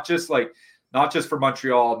season. And not just for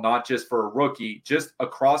Montreal, not just for a rookie, just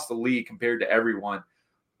across the league compared to everyone.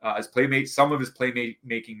 Some of his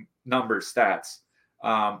playmaking numbers, stats,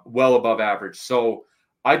 well above average. So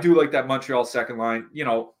I do like that Montreal second line. You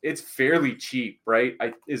know, it's fairly cheap, right?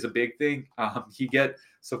 Is a big thing. You get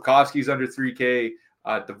Slafkovsky's under 3K.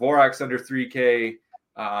 Dvorak's under 3K,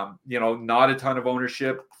 not a ton of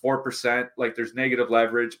ownership, 4%. Like there's negative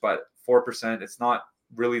leverage, but 4%, it's not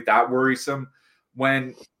really that worrisome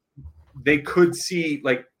when they could see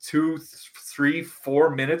like 2, 3, 4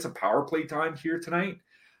 minutes of power play time here tonight.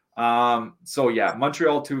 So yeah,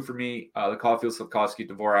 Montreal 2 for me, the Caulfield, Slafkovsky,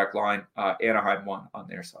 Dvorak line, Anaheim 1 on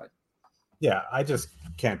their side. Yeah, I just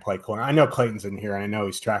can't play Killorn. I know Clayton's in here and I know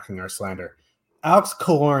he's tracking our slander. Alex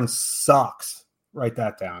Killorn sucks. Write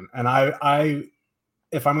that down. And I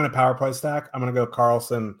if I'm going to power play stack, I'm going to go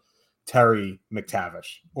Carlson, Terry,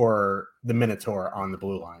 McTavish, or the Minotaur on the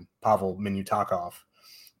blue line, Pavel Minutakov.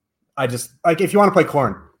 I just like if you want to play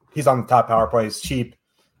Killorn, he's on the top power play. He's cheap.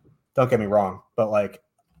 Don't get me wrong, but like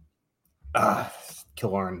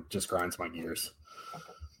Killorn just grinds my gears.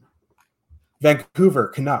 Vancouver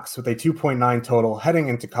Canucks with a 2.9 total heading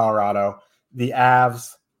into Colorado. The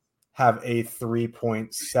Avs have a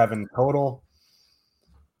 3.7 total.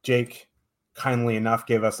 Jake, kindly enough,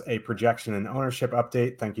 gave us a projection and ownership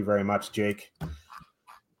update. Thank you very much, Jake.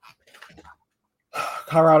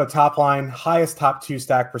 Colorado top line, highest top 2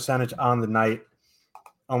 stack percentage on the night,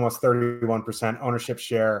 almost 31%. Ownership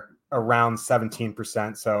share around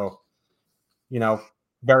 17%. So,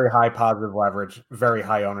 very high positive leverage, very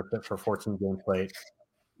high ownership for 14 game plate.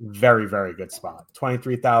 Very, very good spot.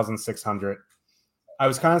 23,600. I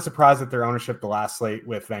was kind of surprised at their ownership the last slate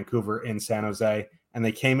with Vancouver in San Jose, and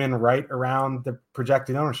they came in right around the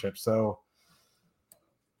projected ownership. So,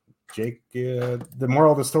 Jake, the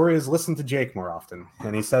moral of the story is listen to Jake more often.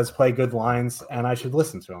 And he says play good lines, and I should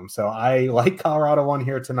listen to him. So I like Colorado 1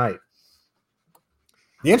 here tonight.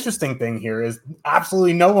 The interesting thing here is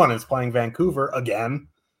absolutely no one is playing Vancouver again.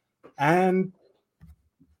 And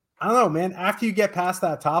I don't know, man, after you get past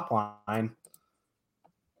that top line,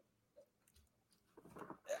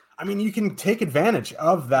 I mean, you can take advantage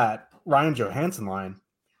of that Ryan Johansson line.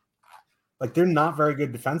 Like, they're not very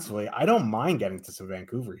good defensively. I don't mind getting to some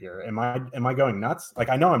Vancouver here. Am I going nuts? Like,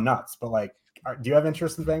 I know I'm nuts, but like, do you have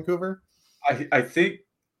interest in Vancouver? I think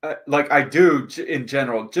I do in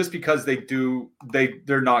general, just because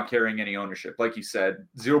they're not carrying any ownership. Like you said,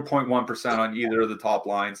 0.1% on either of the top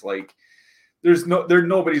lines. Like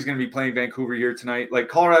nobody's going to be playing Vancouver here tonight. Like,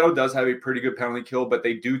 Colorado does have a pretty good penalty kill, but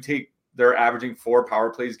they're averaging 4 power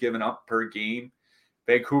plays given up per game.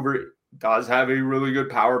 Vancouver does have a really good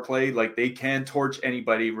power play. Like, they can torch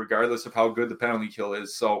anybody regardless of how good the penalty kill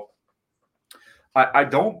is. So I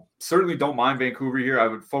certainly don't mind Vancouver here. I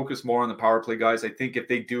would focus more on the power play guys. I think if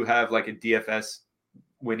they do have like a DFS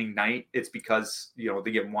winning night, it's because,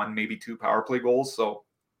 they get 1, maybe 2 power play goals. So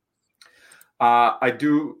I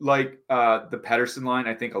do like the Pettersson line,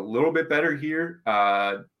 I think, a little bit better here.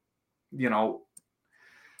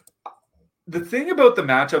 The thing about the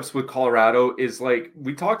matchups with Colorado is, like,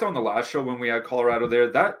 we talked on the last show when we had Colorado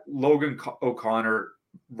there, that Logan O'Connor,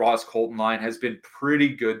 Ross Colton line has been pretty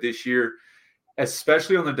good this year,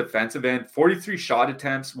 especially on the defensive end. 43 shot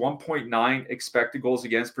attempts, 1.9 expected goals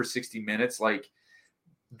against per 60 minutes. Like,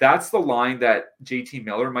 that's the line that JT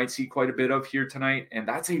Miller might see quite a bit of here tonight, and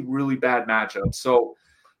that's a really bad matchup. So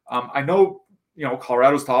I know,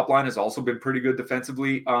 Colorado's top line has also been pretty good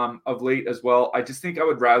defensively of late as well. I just think I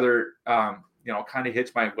would rather, kind of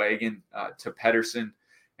hitch my wagon to Pettersson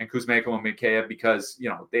and Kuzmenko and Mikheyev because,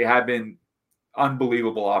 they have been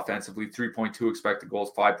unbelievable offensively. 3.2 expected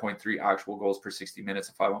goals, 5.3 actual goals per 60 minutes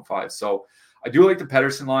at 5-on-5. So I do like the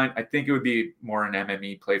Pettersson line. I think it would be more an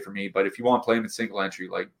MME play for me, but if you want to play him in single entry,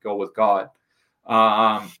 like, go with God.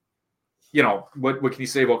 What can you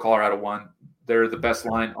say about Colorado 1? They're the best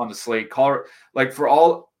line on the slate. Like, for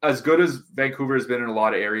all as good as Vancouver has been in a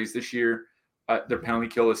lot of areas this year, their penalty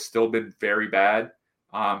kill has still been very bad.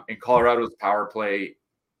 And Colorado's power play,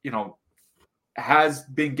 has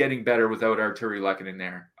been getting better without Arturi Lehkonen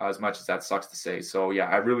there, as much as that sucks to say. So yeah,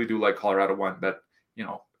 I really do like Colorado 1, but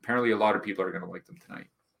apparently a lot of people are going to like them tonight.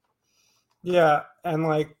 Yeah, and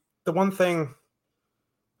like the one thing,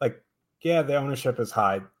 like, yeah, the ownership is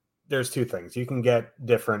high. There's 2 things. You can get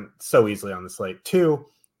different so easily on the slate. 2,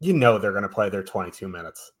 they're going to play their 22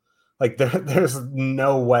 minutes. Like, there's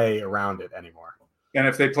no way around it anymore. And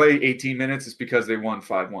if they play 18 minutes, it's because they won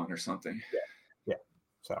 5-1 or something. Yeah.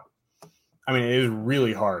 So, I mean, it is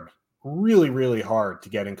really hard, really, really hard to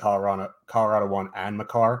get in Colorado 1 and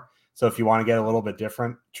Makar. So if you want to get a little bit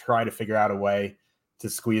different, try to figure out a way to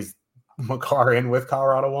squeeze Makar in with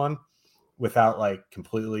Colorado 1 without, like,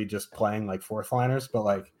 completely just playing like 4th liners. But,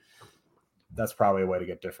 like, that's probably a way to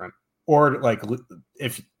get different. Or, like,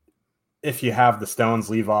 if you have the Stones,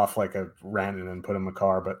 leave off like a Rantanen and put in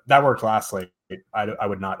Makar. But that worked last slate. I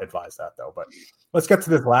would not advise that, though. But let's get to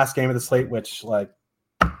this last game of the slate, which, like,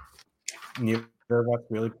 neither of us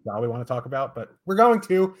really probably want to talk about. But we're going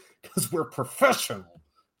to, because we're professional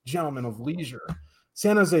gentlemen of leisure.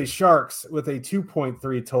 San Jose Sharks with a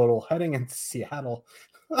 2.3 total heading into Seattle.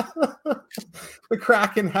 The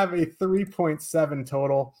Kraken have a 3.7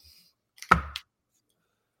 total.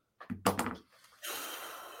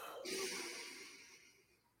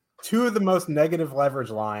 Two of the most negative leverage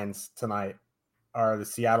lines tonight are the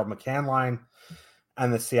Seattle McCann line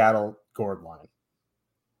and the Seattle Gord line.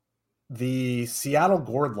 The Seattle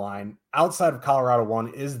Gord line, outside of Colorado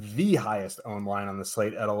 1, is the highest owned line on the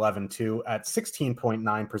slate at 11-2 at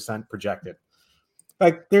 16.9% projected.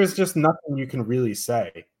 Like, there's just nothing you can really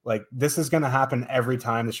say. Like, this is going to happen every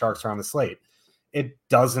time the Sharks are on the slate. It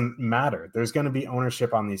doesn't matter. There's going to be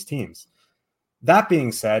ownership on these teams. That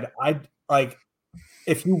being said,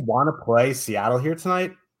 if you want to play Seattle here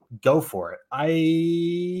tonight, go for it.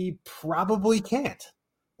 I probably can't.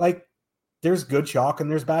 Like, there's good chalk and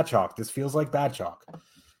there's bad chalk. This feels like bad chalk.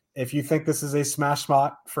 If you think this is a smash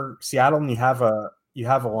spot for Seattle and you have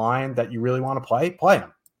a line that you really want to play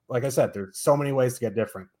them. Like I said, there's so many ways to get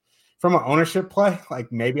different. From an ownership play,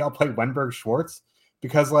 like, maybe I'll play Wenberg Schwartz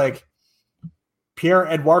because, like, Pierre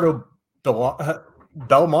Eduardo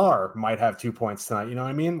Belmar might have 2 points tonight. You know what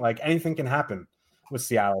I mean? Like, anything can happen with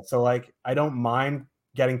Seattle. So, like, I don't mind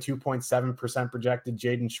getting 2.7% projected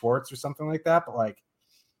Jaden Schwartz or something like that. But, like,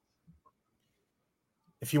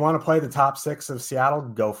 if you want to play the top 6 of Seattle,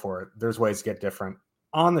 go for it. There's ways to get different.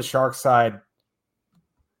 On the Sharks side,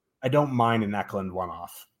 I don't mind an Eklund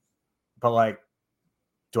one-off. But, like,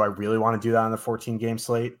 do I really want to do that on the 14-game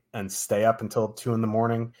slate and stay up until 2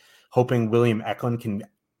 a.m, hoping William Eklund can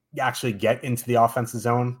actually get into the offensive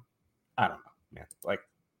zone? I don't know, man. Like,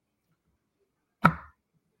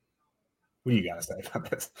 what do you got to say about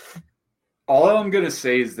this? All I'm going to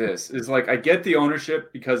say is this, is, like, I get the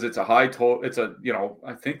ownership because it's a high total. It's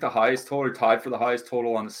I think the highest total, or tied for the highest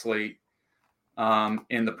total on the slate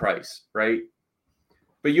in the price, right?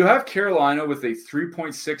 But you have Carolina with a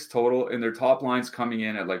 3.6 total and their top line's coming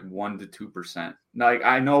in at like 1% to 2%. Like,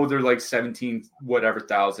 I know they're like 17 whatever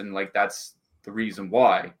thousand, like, that's the reason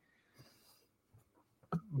why.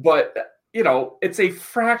 But, it's a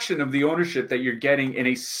fraction of the ownership that you're getting in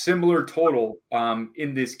a similar total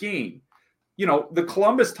in this game. The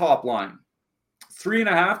Columbus top line,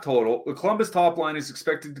 3.5 total. The Columbus top line is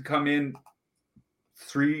expected to come in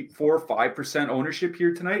 3, 4, 5% ownership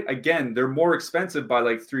here tonight. Again, they're more expensive by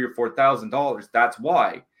like $3,000 or $4,000. That's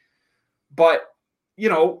why. But,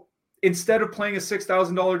 instead of playing a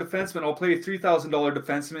 $6,000 defenseman, I'll play a $3,000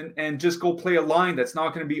 defenseman and just go play a line that's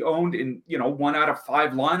not going to be owned in, 1 out of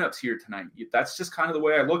 5 lineups here tonight. That's just kind of the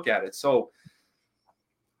way I look at it. So,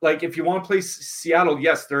 like, if you want to play Seattle,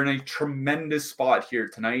 yes, they're in a tremendous spot here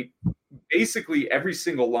tonight. Basically, every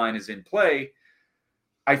single line is in play.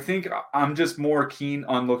 I think I'm just more keen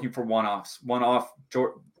on looking for one-offs. One-off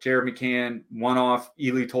Jared McCann, one-off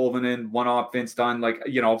Eeli Tolvanen, one-off Vince Dunn. Like,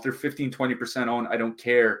 if they're 15, 20% owned, I don't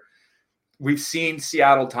care. We've seen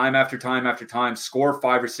Seattle time after time after time score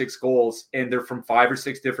 5 or 6 goals, and they're from 5 or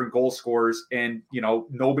 6 different goal scorers. And,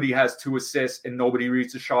 nobody has 2 assists and nobody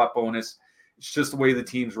reads a shot bonus. It's just the way the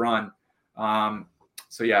teams run.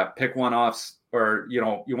 So, yeah, pick one-offs or, you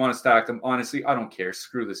want to stack them. Honestly, I don't care.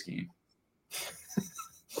 Screw this game.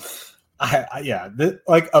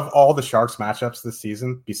 Of all the Sharks matchups this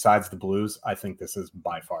season, besides the Blues, I think this is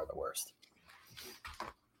by far the worst.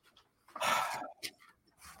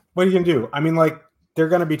 What are you going to do? I mean, they're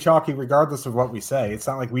going to be chalky regardless of what we say. It's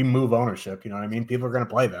not like we move ownership. You know what I mean? People are going to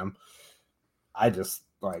play them. I just,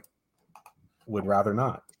 would rather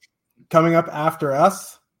not. Coming up after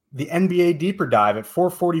us, the NBA Deeper Dive at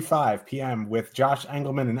 4:45 p.m. with Josh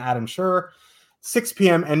Engelman and Adam Schur. 6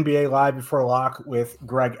 p.m. NBA Live Before Lock with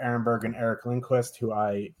Greg Ehrenberg and Eric Lindquist, who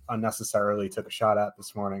I unnecessarily took a shot at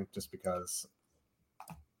this morning just because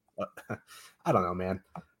I don't know, man.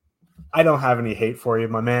 I don't have any hate for you,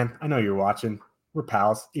 my man. I know you're watching. We're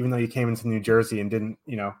pals, even though you came into New Jersey and didn't,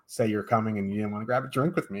 say you're coming and you didn't want to grab a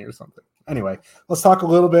drink with me or something. Anyway, let's talk a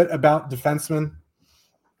little bit about defensemen.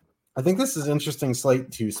 I think this is an interesting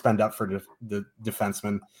slate to spend up for the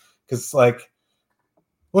defensemen because,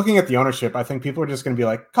 looking at the ownership, I think people are just going to be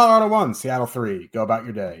like, Colorado 1, Seattle 3, go about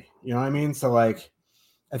your day. You know what I mean? So, I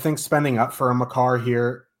think spending up for a Makar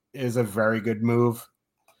here is a very good move.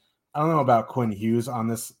 I don't know about Quinn Hughes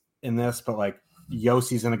in this, but,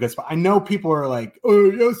 Yossi's in a good spot. I know people are like,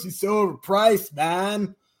 oh, Yossi's so overpriced,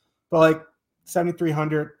 man. But,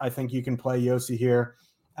 7,300, I think you can play Yossi here.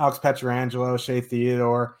 Alex Pietrangelo, Shea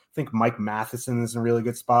Theodore. I think Mike Matheson is in a really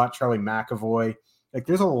good spot. Charlie McAvoy.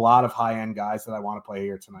 There's a lot of high-end guys that I want to play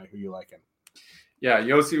here tonight. Who you liking? Yeah,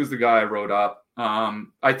 Yossi was the guy I wrote up.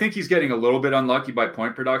 I think he's getting a little bit unlucky by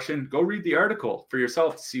point production. Go read the article for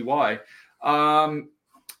yourself to see why.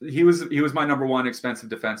 He was my number 1 expensive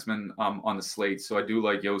defenseman on the slate, so I do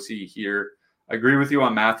like Yossi here. I agree with you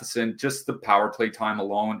on Matheson, just the power play time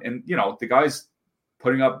alone. And, the guy's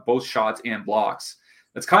putting up both shots and blocks.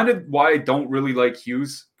 That's kind of why I don't really like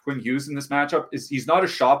Quinn Hughes in this matchup. Is he's not a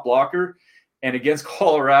shot blocker. And against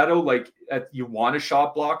Colorado, you want a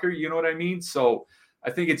shot blocker, you know what I mean? So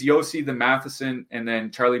I think it's Yossi, then Matheson, and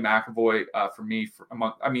then Charlie McAvoy for me.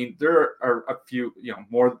 There are a few,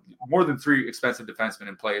 more than 3 expensive defensemen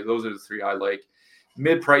in play. Those are the 3 I like.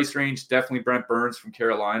 Mid-price range, definitely Brent Burns from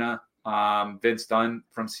Carolina, Vince Dunn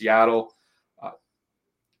from Seattle,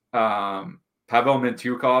 Pavel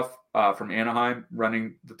Mintyukov from Anaheim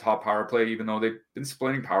running the top power play, even though they've been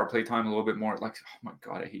splitting power play time a little bit more. Oh, my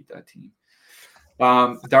God, I hate that team.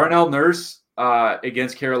 Darnell Nurse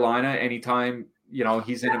against Carolina. Anytime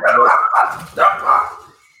he's in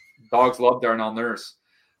dogs love Darnell Nurse.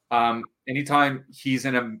 Anytime he's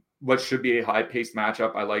in what should be a high-paced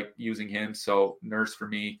matchup, I like using him. So Nurse for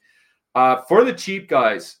me. For the cheap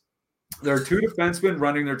guys, there are 2 defensemen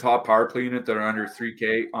running their top power play unit that are under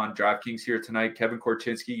 3K on DraftKings here tonight. Kevin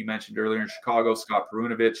Korchinski, you mentioned earlier in Chicago. Scott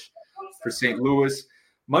Perunovich for St. Louis.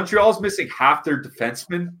 Montreal's missing half their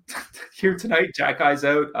defensemen here tonight. Jack Eye's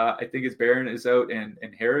out. I think it's Barron is out and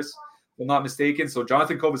Harris, if I'm not mistaken. So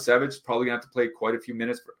Jonathan Kovacevic is probably going to have to play quite a few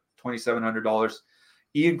minutes for $2,700.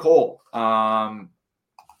 Ian Cole,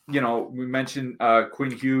 we mentioned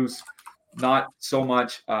Quinn Hughes, not so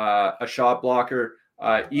much a shot blocker.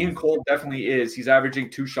 Ian Cole definitely is. He's averaging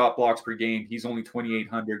 2 shot blocks per game. He's only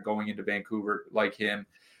 2,800 going into Vancouver, like him.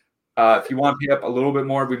 If you want to pay up a little bit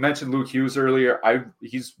more, we mentioned Luke Hughes earlier.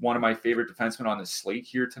 He's one of my favorite defensemen on the slate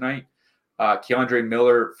here tonight. Keandre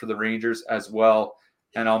Miller for the Rangers as well.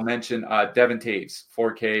 And I'll mention Devin Taves,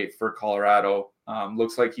 4K for Colorado.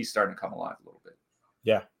 Looks like he's starting to come alive a little bit.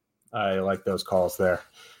 Yeah, I like those calls there.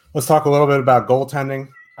 Let's talk a little bit about goaltending.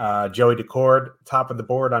 Joey Decord, top of the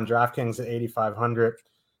board on DraftKings at 8,500.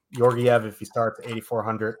 Georgiev, if he starts,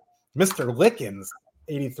 8,400. Mr. Lickens,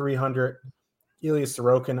 8,300. Elias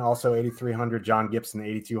Sorokin, also 8,300. John Gibson,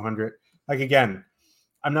 8,200. Again,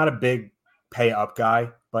 I'm not a big pay up guy,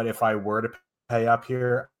 but if I were to pay up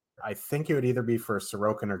here, I think it would either be for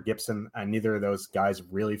Sorokin or Gibson, and neither of those guys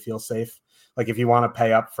really feel safe. Like, if you want to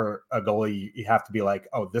pay up for a goalie, you have to be like,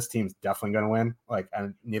 oh, this team's definitely going to win. Like,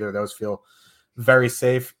 and neither of those feel very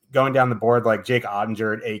safe. Going down the board, like Jake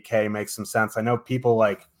Ottinger at 8K makes some sense. I know people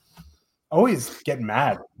like always get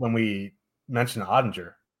mad when we mention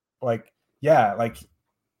Ottinger. Like, yeah, like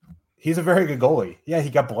he's a very good goalie. Yeah, he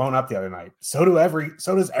got blown up the other night. So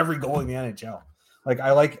does every goalie in the NHL. Like,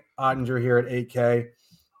 I like Ottinger here at 8K.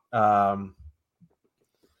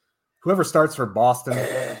 Whoever starts for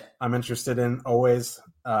Boston, I'm interested in always.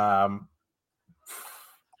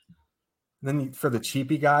 Then for the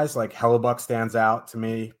cheapy guys, like Hellebuck stands out to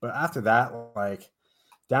me. But after that, like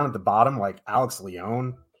down at the bottom, like Alex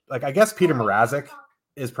Leone, like I guess Peter Mrazek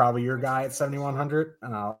is probably your guy at 7,100,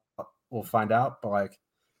 and we'll find out. But like,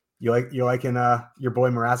 you liking your boy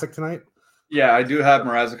Mrazek tonight? Yeah, I do have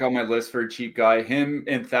Mrazek on my list for a cheap guy. Him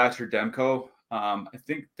and Thatcher Demko. I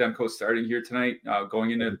think Demko's starting here tonight, going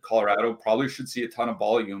into Colorado. Probably should see a ton of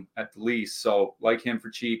volume at the least. So like him for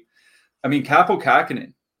cheap. I mean, Kaapo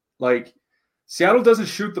Kähkönen, like Seattle doesn't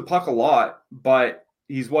shoot the puck a lot, but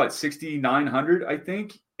he's 6,900, I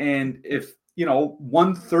think. And if,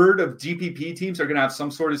 1/3 of GPP teams are going to have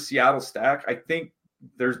some sort of Seattle stack, I think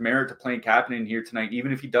there's merit to playing Kähkönen here tonight,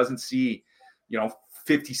 even if he doesn't see,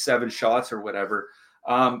 57 shots or whatever.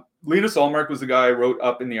 Linus Ullmark was the guy I wrote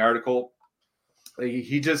up in the article.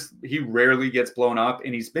 He rarely gets blown up,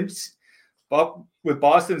 and he's been, but with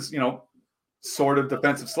Boston's, sort of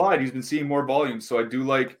defensive slide, he's been seeing more volume. So I do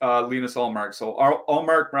like Linus Ullmark. So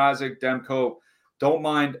Ullmark, Mrazek, Demko, don't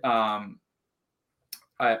mind. I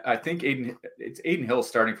think it's Aiden Hill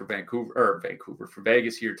starting for for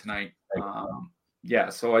Vegas here tonight.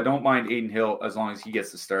 So I don't mind Aiden Hill as long as he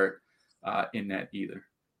gets to start in net either.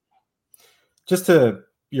 Just to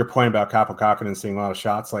your point about Kaapo Kähkönen seeing a lot of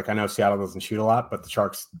shots, like I know Seattle doesn't shoot a lot, but the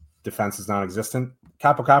Sharks' defense is non-existent.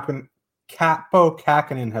 Kaapo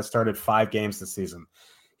Kähkönen has started 5 games this season.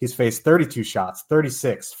 He's faced 32 shots,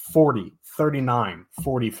 36, 40, 39,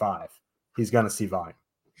 45. He's going to see volume.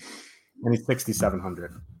 And he's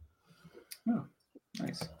 6,700. Oh,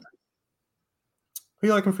 nice. Who are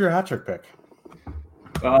you liking for your hat trick pick?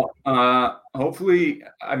 Well, hopefully,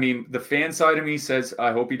 I mean, the fan side of me says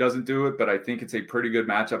I hope he doesn't do it, but I think it's a pretty good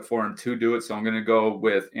matchup for him to do it. So I'm going to go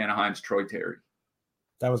with Anaheim's Troy Terry.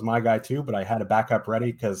 That was my guy too, but I had a backup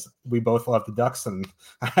ready because we both love the Ducks, and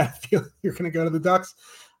I feel you're going to go to the Ducks.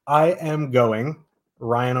 I am going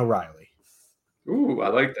Ryan O'Reilly. Ooh, I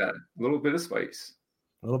like that. A little bit of spice.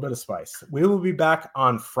 A little bit of spice. We will be back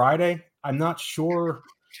on Friday. I'm not sure.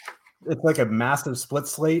 It's like a massive split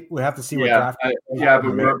slate. We have to see what draft. But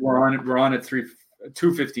we're on at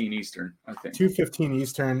 2:15 Eastern, I think. 2:15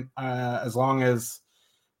 Eastern. As long as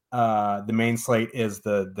the main slate is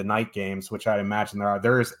the night games, which I imagine there are.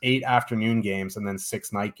 There's 8 afternoon games and then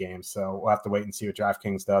 6 night games. So we'll have to wait and see what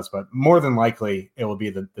DraftKings does. But more than likely, it will be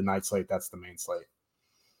the night slate. That's the main slate.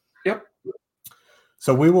 Yep.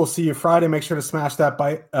 So we will see you Friday. Make sure to smash that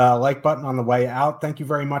like button on the way out. Thank you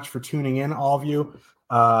very much for tuning in, all of you.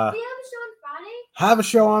 Have a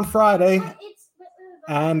show on Friday.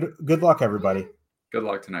 And good luck, everybody. Good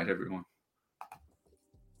luck tonight, everyone.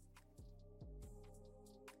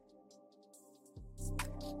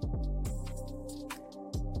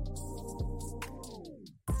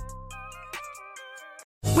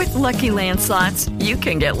 With Lucky Land Slots, you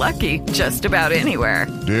can get lucky just about anywhere.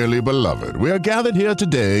 Dearly beloved, we are gathered here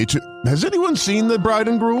today to... Has anyone seen the bride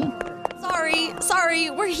and groom? Sorry,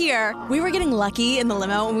 we're here. We were getting lucky in the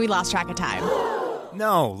limo and we lost track of time.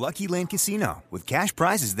 No, Lucky Land Casino, with cash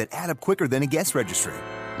prizes that add up quicker than a guest registry.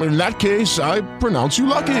 In that case, I pronounce you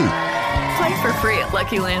lucky. Play for free at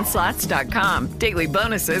LuckyLandSlots.com. Daily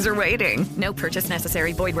bonuses are waiting. No purchase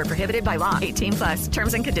necessary. Void where prohibited by law. 18+.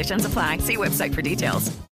 Terms and conditions apply. See website for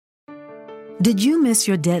details. Did you miss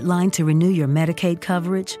your deadline to renew your Medicaid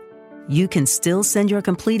coverage? You can still send your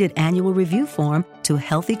completed annual review form to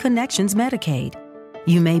Healthy Connections Medicaid.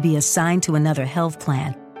 You may be assigned to another health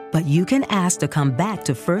plan, but you can ask to come back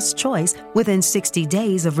to First Choice within 60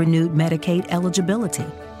 days of renewed Medicaid eligibility.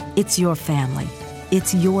 It's your family.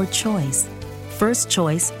 It's your choice. First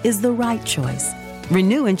Choice is the right choice.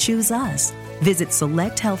 Renew and choose us. Visit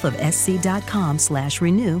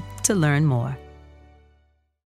selecthealthofsc.com/renew to learn more.